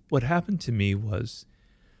you, what happened to me was,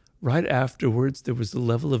 right afterwards, there was a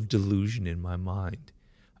level of delusion in my mind.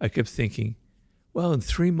 I kept thinking, well, in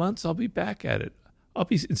 3 months, I'll be back at it.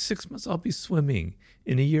 In 6 months, I'll be swimming.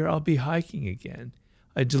 In a year, I'll be hiking again.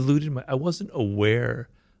 I wasn't aware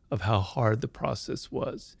of how hard the process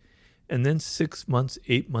was. And then 6 months,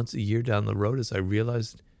 8 months, a year down the road, as I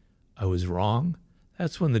realized I was wrong,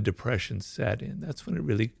 that's when the depression set in. That's when it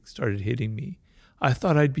really started hitting me. I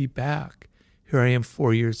thought I'd be back. Here I am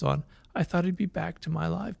 4 years on. I thought I'd be back to my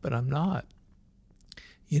life, but I'm not.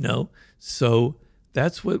 So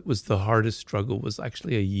that's what was the hardest struggle, was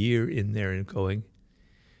actually a year in there and going,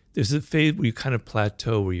 there's a phase where you kind of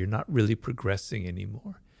plateau, where you're not really progressing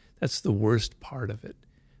anymore. That's the worst part of it.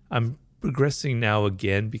 I'm progressing now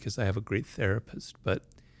again because I have a great therapist, but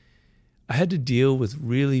I had to deal with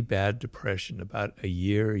really bad depression about a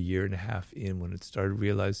year and a half in, when it started to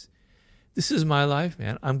realize, this is my life,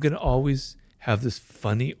 man. I'm going to always have this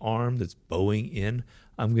funny arm that's bowing in.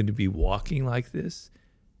 I'm going to be walking like this.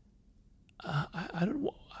 I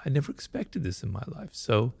never expected this in my life.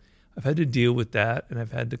 So I've had to deal with that, and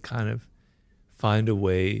I've had to kind of find a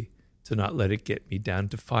way to not let it get me down,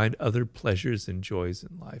 to find other pleasures and joys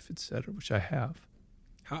in life, etc., which I have.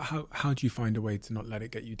 How do you find a way to not let it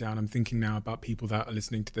get you down? I'm thinking now about people that are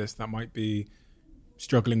listening to this that might be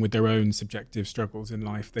struggling with their own subjective struggles in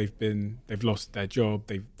life. They've lost their job.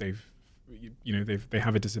 They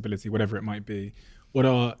have a disability, whatever it might be. What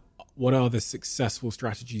are the successful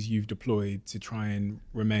strategies you've deployed to try and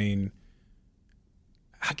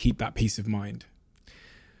keep that peace of mind?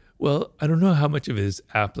 Well, I don't know how much of it is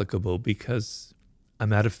applicable, because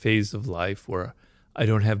I'm at a phase of life where I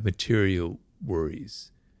don't have material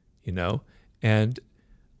worries, and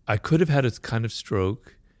I could have had a kind of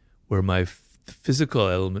stroke where my physical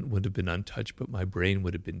element would have been untouched, but my brain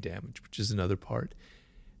would have been damaged, which is another part.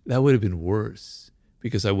 That would have been worse,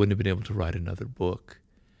 because I wouldn't have been able to write another book.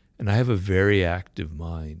 And I have a very active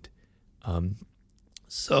mind.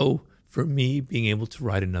 So for me, being able to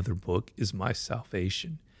write another book is my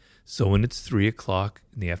salvation. So when it's 3:00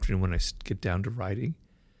 in the afternoon, when I get down to writing,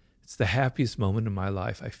 it's the happiest moment in my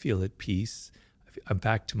life. I feel at peace. I'm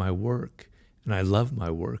back to my work, and I love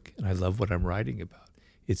my work, and I love what I'm writing about.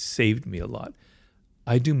 It's saved me a lot.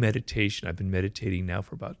 I do meditation. I've been meditating now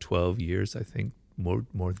for about 12 years, I think, more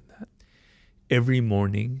than that. Every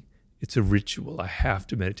morning, it's a ritual. I have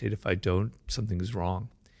to meditate. If I don't, something is wrong.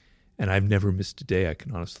 And I've never missed a day, I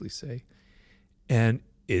can honestly say. And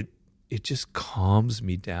it just calms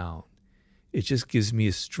me down. It just gives me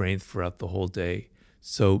a strength throughout the whole day.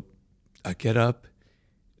 So I get up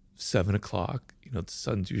 7:00. The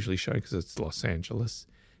sun's usually shining because it's Los Angeles.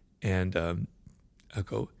 And I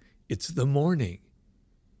go, it's the morning.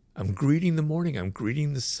 I'm greeting the morning. I'm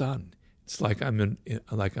greeting the sun. It's like I'm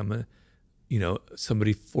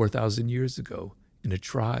somebody 4,000 years ago in a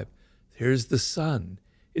tribe. Here's the sun.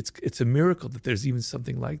 It's a miracle that there's even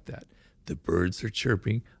something like that. The birds are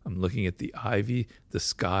chirping. I'm looking at the ivy. The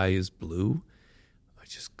sky is blue. I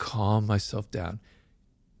just calm myself down.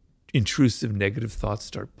 Intrusive negative thoughts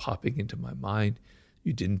start popping into my mind.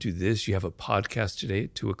 You didn't do this. You have a podcast today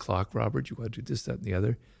at 2:00, Robert. You want to do this, that, and the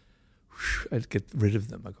other. I'd get rid of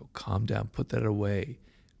them. I go, calm down, put that away.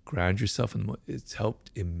 Ground yourself in the moment. It's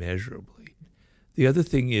helped immeasurably. The other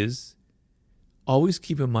thing is, always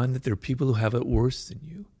keep in mind that there are people who have it worse than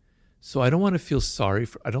you. So I don't want to feel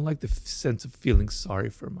I don't like the sense of feeling sorry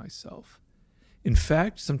for myself. In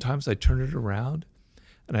fact, sometimes I turn it around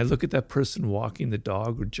and I look at that person walking the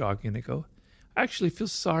dog or jogging, and I go, I actually feel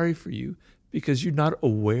sorry for you, because you're not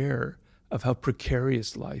aware of how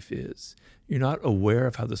precarious life is. You're not aware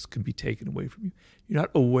of how this can be taken away from you. You're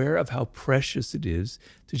not aware of how precious it is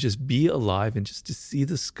to just be alive and just to see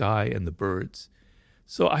the sky and the birds.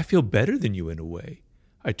 So I feel better than you in a way.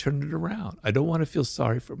 I turned it around. I don't want to feel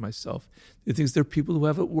sorry for myself. The things, there are people who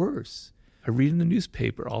have it worse. I read in the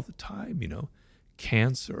newspaper all the time,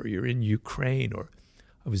 cancer, or you're in Ukraine, or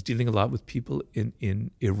I was dealing a lot with people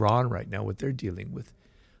in Iran right now, what they're dealing with.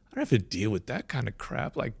 I don't have to deal with that kind of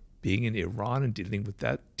crap, like being in Iran and dealing with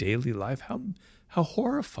that daily life. How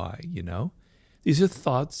horrifying, These are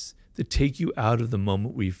thoughts that take you out of the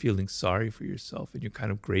moment where you're feeling sorry for yourself and you're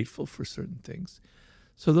kind of grateful for certain things.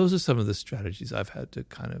 So those are some of the strategies I've had to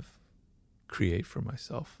kind of create for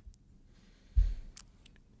myself.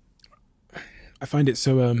 I find it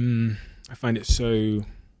so,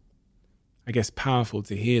 I guess, powerful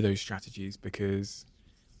to hear those strategies, because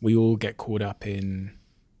we all get caught up in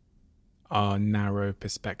our narrow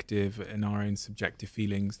perspective and our own subjective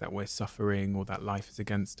feelings that we're suffering or that life is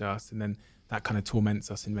against us. And then that kind of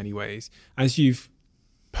torments us in many ways. As you've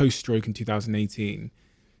post-stroke in 2018,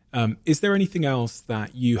 is there anything else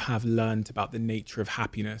that you have learned about the nature of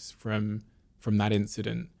happiness from that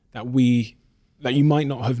incident that you might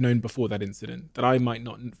not have known before that incident, that I might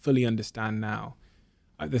not fully understand now?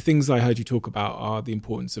 The things I heard you talk about are the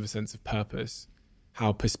importance of a sense of purpose,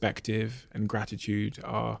 how perspective and gratitude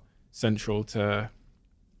are central to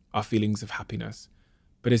our feelings of happiness.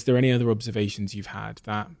 But is there any other observations you've had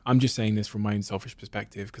that, I'm just saying this from my own selfish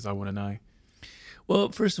perspective because I want to know? Well,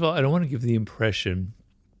 first of all, I don't want to give the impression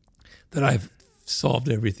that I've solved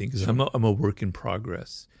everything, because I'm a work in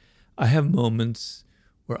progress. I have moments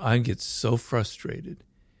where I get so frustrated.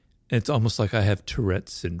 And it's almost like I have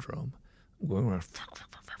Tourette's syndrome. I'm going around,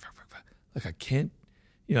 like I can't,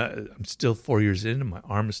 I'm still 4 years in and my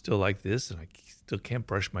arm is still like this and I still can't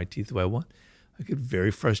brush my teeth the way I want. I get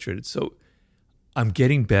very frustrated. So I'm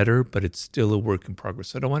getting better, but it's still a work in progress.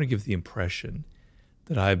 So I don't want to give the impression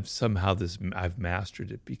that I've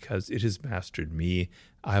mastered it, because it has mastered me.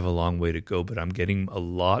 I have a long way to go, but I'm getting a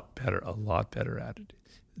lot better at it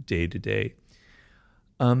day to day.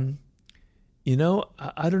 I don't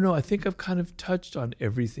know. I think I've kind of touched on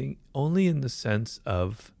everything, only in the sense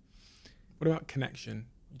of... What about connection?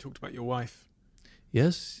 You talked about your wife.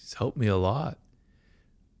 Yes, she's helped me a lot.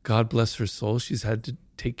 God bless her soul. She's had to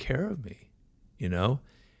take care of me,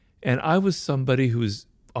 And I was somebody who's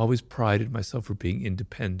always prided myself for being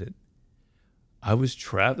independent. That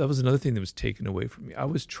was another thing that was taken away from me. I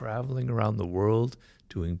was traveling around the world,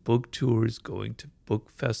 doing book tours, going to book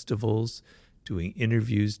festivals, doing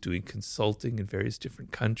interviews, doing consulting in various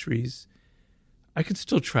different countries. I could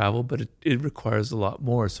still travel, but it requires a lot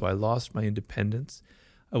more. So I lost my independence.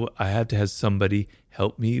 I had to have somebody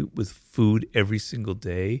help me with food every single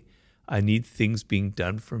day. I need things being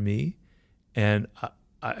done for me. And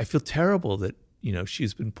I feel terrible that,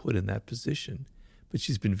 she's been put in that position. But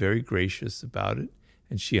she's been very gracious about it.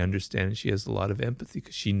 And she understands. She has a lot of empathy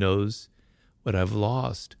because she knows what I've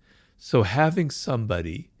lost. So having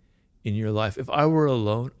somebody in your life, if I were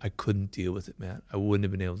alone, I couldn't deal with it, man. I wouldn't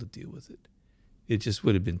have been able to deal with it. It just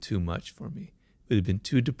would have been too much for me. It would have been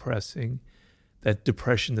too depressing. That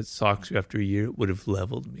depression that stalks you after a year would have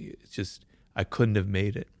leveled me. It's just, I couldn't have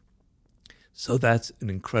made it. So that's an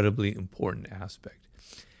incredibly important aspect.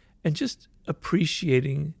 And just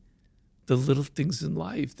appreciating the little things in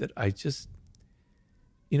life that I just,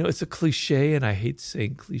 it's a cliche and I hate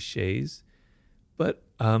saying cliches, but,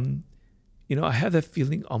 I have that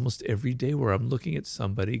feeling almost every day where I'm looking at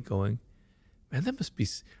somebody going, man,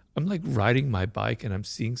 I'm like riding my bike and I'm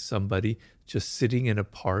seeing somebody just sitting in a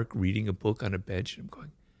park reading a book on a bench, and I'm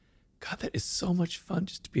going, God, that is so much fun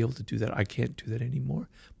just to be able to do that. I can't do that anymore,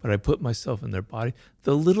 but I put myself in their body.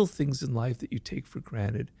 The little things in life that you take for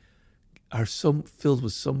granted are so filled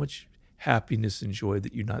with so much happiness and joy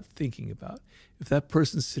that you're not thinking about. If that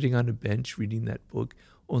person sitting on a bench reading that book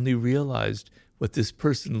only realized what this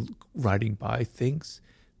person riding by thinks,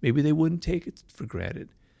 maybe they wouldn't take it for granted.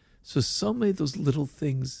 So many of those little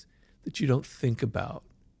things that you don't think about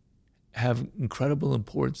have incredible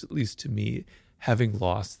importance, at least to me, having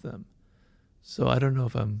lost them. So I don't know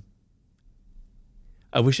if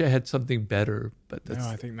I wish I had something better, but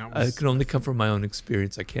I think that was... I can only come from my own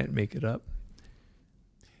experience. I can't make it up.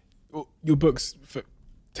 Well, your books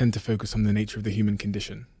tend to focus on the nature of the human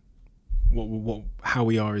condition, how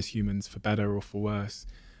we are as humans, for better or for worse.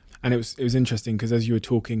 And it was interesting because as you were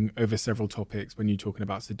talking over several topics, when you were talking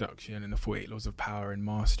about seduction and the 48 laws of power and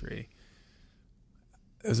mastery,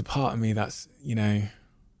 there was a part of me that's,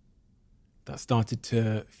 that started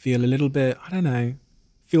to feel a little bit,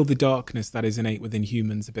 feel the darkness that is innate within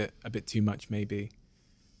humans a bit too much, maybe.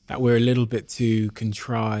 That we're a little bit too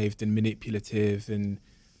contrived and manipulative and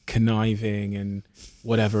conniving and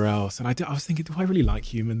whatever else. And I was thinking, do I really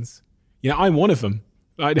like humans? I'm one of them.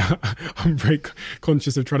 I'm very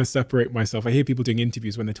conscious of trying to separate myself. I hear people doing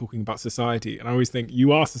interviews when they're talking about society, and I always think,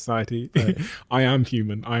 you are society. Right. I am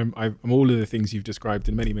human. I'm all of the things you've described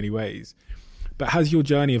in many, many ways. But has your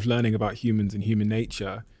journey of learning about humans and human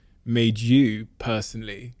nature made you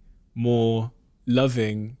personally more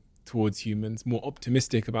loving towards humans, more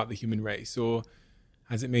optimistic about the human race, or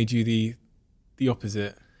has it made you the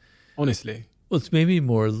opposite, honestly? Well, it's made me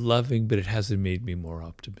more loving, but it hasn't made me more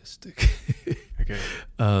optimistic. Okay.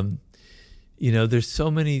 There's so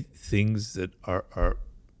many things that are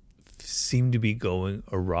seem to be going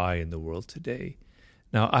awry in the world today.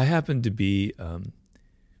 Now, I happen to be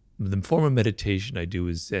the form of meditation I do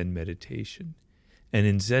is Zen meditation, and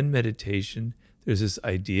in Zen meditation, there's this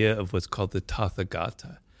idea of what's called the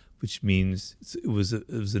Tathagata, which means it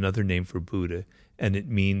was another name for Buddha, and it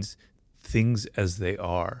means things as they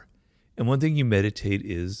are. And one thing you meditate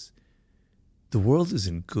is the world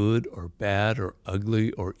isn't good or bad or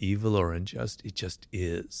ugly or evil or unjust. It just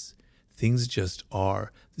is. Things just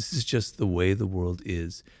are. This is just the way the world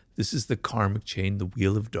is. This is the karmic chain, the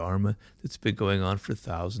wheel of Dharma that's been going on for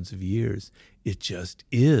thousands of years. It just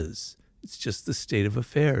is. It's just the state of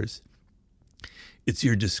affairs. It's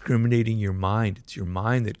your discriminating your mind. It's your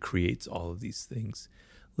mind that creates all of these things.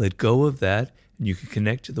 Let go of that, and you can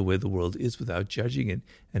connect to the way the world is without judging it,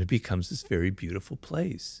 and it becomes this very beautiful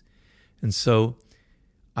place. And so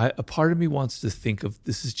a part of me wants to think of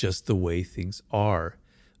this is just the way things are,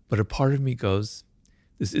 but a part of me goes,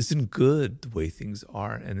 this isn't good the way things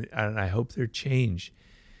are, and I hope they're changed.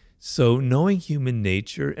 So knowing human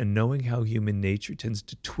nature and knowing how human nature tends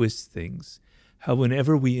to twist things, how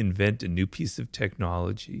whenever we invent a new piece of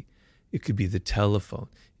technology, it could be the telephone,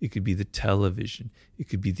 it could be the television, it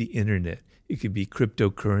could be the internet, it could be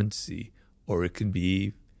cryptocurrency, or it could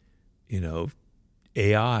be,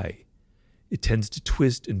 AI. It tends to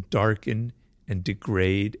twist and darken and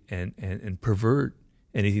degrade and pervert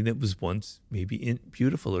anything that was once maybe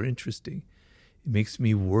beautiful or interesting. It makes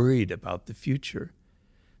me worried about the future.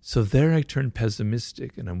 So there I turn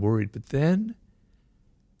pessimistic and I'm worried. But then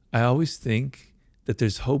I always think that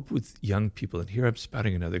there's hope with young people. And here I'm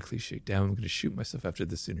spouting another cliche. Damn, I'm going to shoot myself after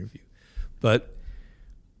this interview. But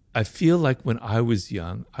I feel like when I was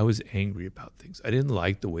young, I was angry about things. I didn't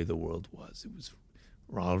like the way the world was. It was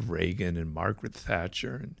Ronald Reagan and Margaret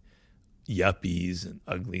Thatcher and yuppies and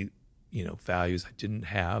ugly, values I didn't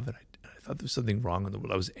have. And I thought there was something wrong in the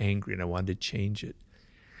world. I was angry and I wanted to change it.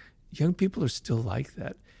 Young people are still like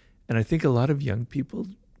that. And I think a lot of young people,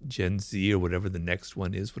 Gen Z or whatever the next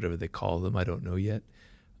one is, whatever they call them, I don't know yet,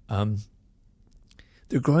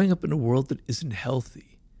 they're growing up in a world that isn't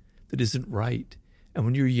healthy, that isn't right. And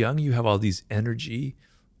when you're young, you have all these energy,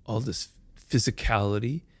 all this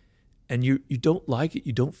physicality, and you don't like it.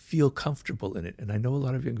 You don't feel comfortable in it. And I know a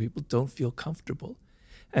lot of young people don't feel comfortable.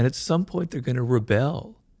 And at some point, they're going to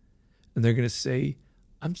rebel. And they're going to say,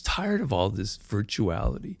 I'm tired of all this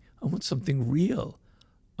virtuality. I want something real.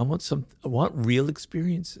 I want real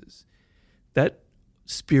experiences. That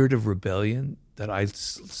spirit of rebellion that I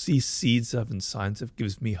see seeds of and signs of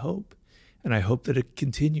gives me hope. And I hope that it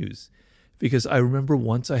continues. Because I remember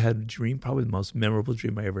once I had a dream, probably the most memorable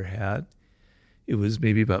dream I ever had. It was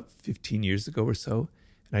maybe about 15 years ago or so.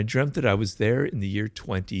 And I dreamt that I was there in the year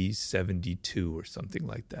 2072 or something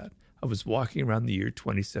like that. I was walking around the year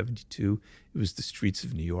 2072. It was the streets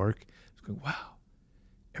of New York. I was going, wow,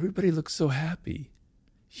 everybody looks so happy.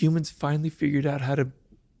 Humans finally figured out how to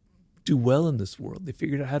do well in this world. They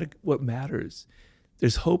figured out what matters.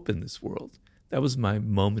 There's hope in this world. That was my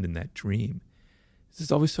moment in that dream. This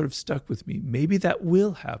has always sort of stuck with me. Maybe that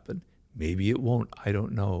will happen. Maybe it won't. I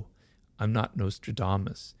don't know. I'm not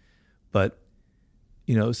Nostradamus. But,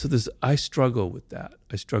 so I struggle with that.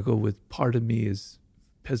 I struggle with part of me is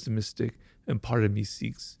pessimistic and part of me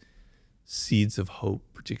seeks seeds of hope,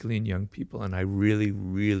 particularly in young people. And I really,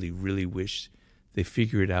 really, really wish they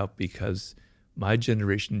figure it out, because my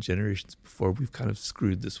generation and generations before, we've kind of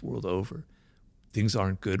screwed this world over. Things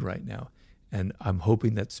aren't good right now. And I'm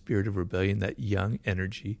hoping that spirit of rebellion, that young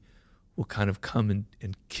energy, will kind of come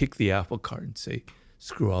and kick the apple cart and say,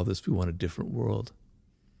 screw all this, we want a different world.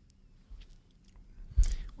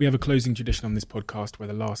 We have a closing tradition on this podcast where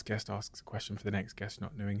the last guest asks a question for the next guest,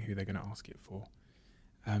 not knowing who they're going to ask it for.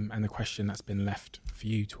 And the question that's been left for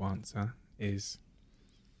you to answer is,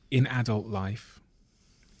 in adult life,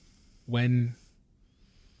 when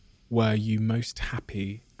were you most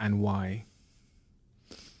happy and why?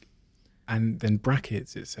 And then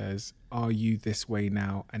brackets, it says, are you this way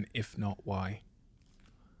now? And if not, why?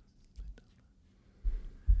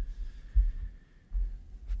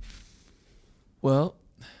 Well,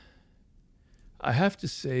 I have to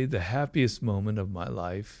say the happiest moment of my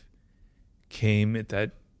life came at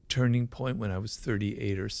that turning point when I was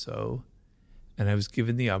 38 or so. And I was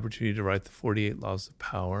given the opportunity to write the 48 Laws of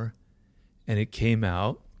Power. And it came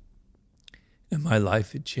out. And my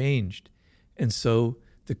life had changed. And so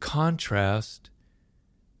the contrast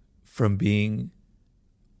from being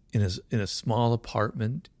in a small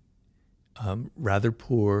apartment, rather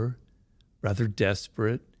poor, rather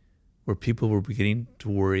desperate, where people were beginning to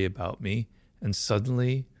worry about me, and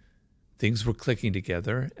suddenly things were clicking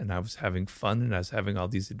together, and I was having fun, and I was having all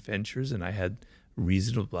these adventures, and I had a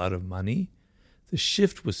reasonable amount of money. The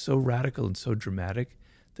shift was so radical and so dramatic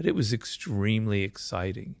that it was extremely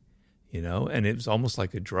exciting, and it was almost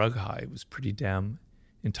like a drug high. It was pretty damn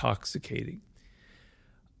intoxicating.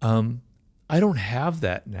 I don't have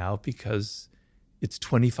that now because it's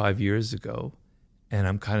 25 years ago, and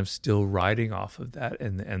I'm kind of still riding off of that,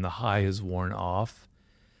 and the high has worn off.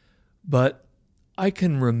 But I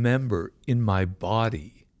can remember in my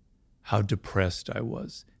body how depressed I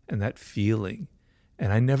was and that feeling,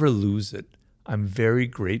 and I never lose it. I'm very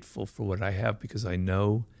grateful for what I have because I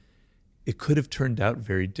know it could have turned out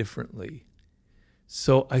very differently.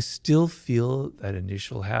 So I still feel that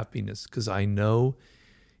initial happiness because I know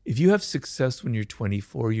if you have success when you're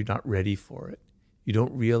 24, you're not ready for it. You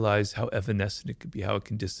don't realize how evanescent it could be, how it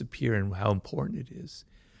can disappear, and how important it is.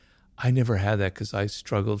 I never had that because I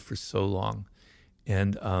struggled for so long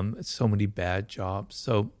and so many bad jobs.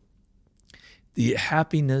 So the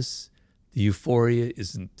happiness The euphoria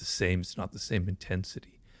isn't the same. It's not the same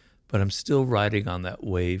intensity. But I'm still riding on that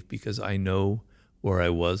wave because I know where I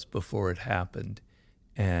was before it happened.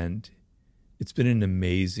 And it's been an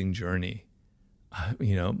amazing journey.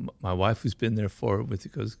 My wife, who's been there for it with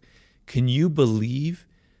it, goes, "Can you believe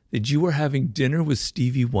that you were having dinner with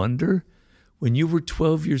Stevie Wonder? When you were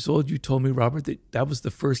 12 years old, you told me, Robert, that was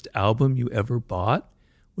the first album you ever bought,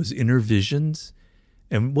 was Inner Visions.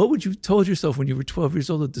 And what would you told yourself when you were 12 years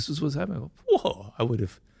old that this was what's happening?" I go, whoa, I would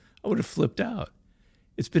have flipped out.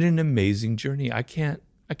 It's been an amazing journey. I can't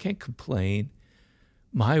complain.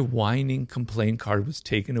 My whining complaint card was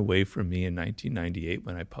taken away from me in 1998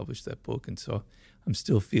 when I published that book. And so I'm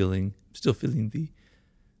still feeling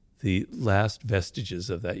the last vestiges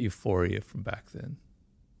of that euphoria from back then.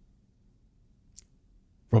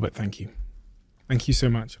 Robert, thank you. Thank you so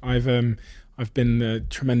much. I've been a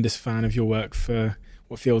tremendous fan of your work for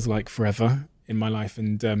what feels like forever in my life,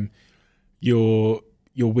 and your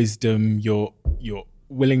wisdom, your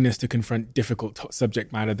willingness to confront difficult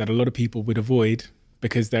subject matter that a lot of people would avoid,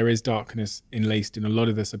 because there is darkness enlaced in a lot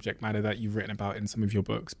of the subject matter that you've written about in some of your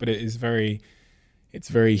books. But it's very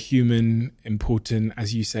human, important,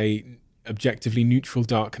 as you say, objectively neutral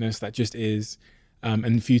darkness that just is.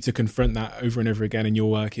 And for you to confront that over and over again in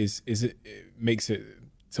your work it makes it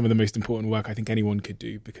some of the most important work I think anyone could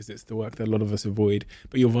do, because it's the work that a lot of us avoid.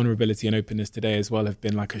 But your vulnerability and openness today as well have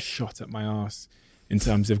been like a shot at my arse in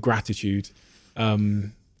terms of gratitude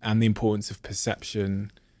and the importance of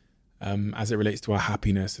perception as it relates to our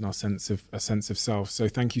happiness and our sense of self. So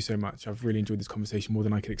thank you so much. I've really enjoyed this conversation more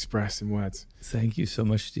than I could express in words. Thank you so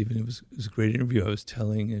much, Stephen. It was a great interview. I was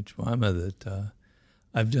telling Jemima that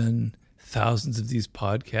I've done thousands of these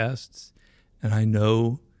podcasts, and I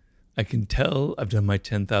can tell, I've done my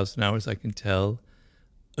 10,000 hours, I can tell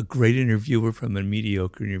a great interviewer from a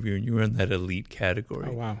mediocre interviewer, and you were in that elite category.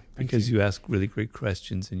 Oh, wow. Because you ask really great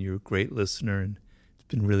questions, and you're a great listener, and it's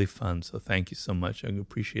been really fun. So thank you so much. I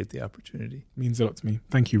appreciate the opportunity. It means a lot to me.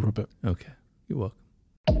 Thank you, Robert. Okay. You're welcome.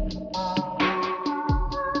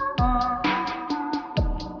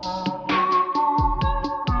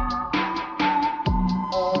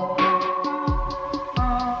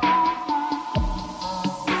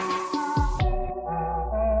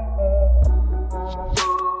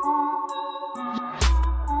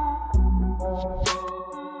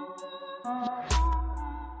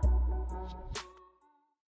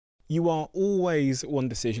 You are always one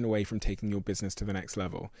decision away from taking your business to the next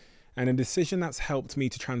level. And a decision that's helped me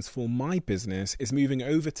to transform my business is moving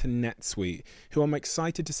over to NetSuite, who I'm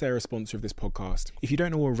excited to say are a sponsor of this podcast. If you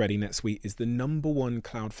don't know already, NetSuite is the #1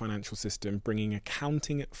 cloud financial system, bringing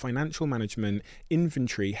accounting, financial management,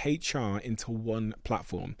 inventory, HR into one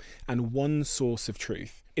platform and one source of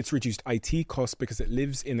truth. It's reduced IT costs because it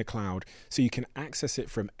lives in the cloud, so you can access it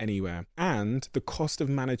from anywhere. And the cost of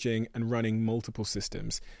managing and running multiple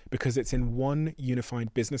systems because it's in one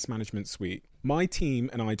unified business management suite. My team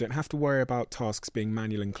and I don't have to worry about tasks being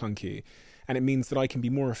manual and clunky. And it means that I can be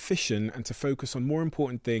more efficient and to focus on more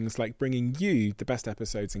important things like bringing you the best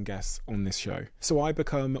episodes and guests on this show. So I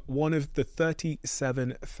become one of the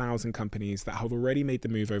 37,000 companies that have already made the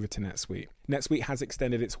move over to NetSuite. NetSuite has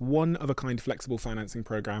extended its one-of-a-kind flexible financing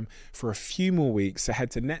program for a few more weeks. So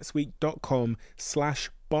head to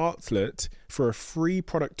netsuite.com/Bartlett for a free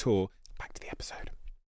product tour. Back to the episode.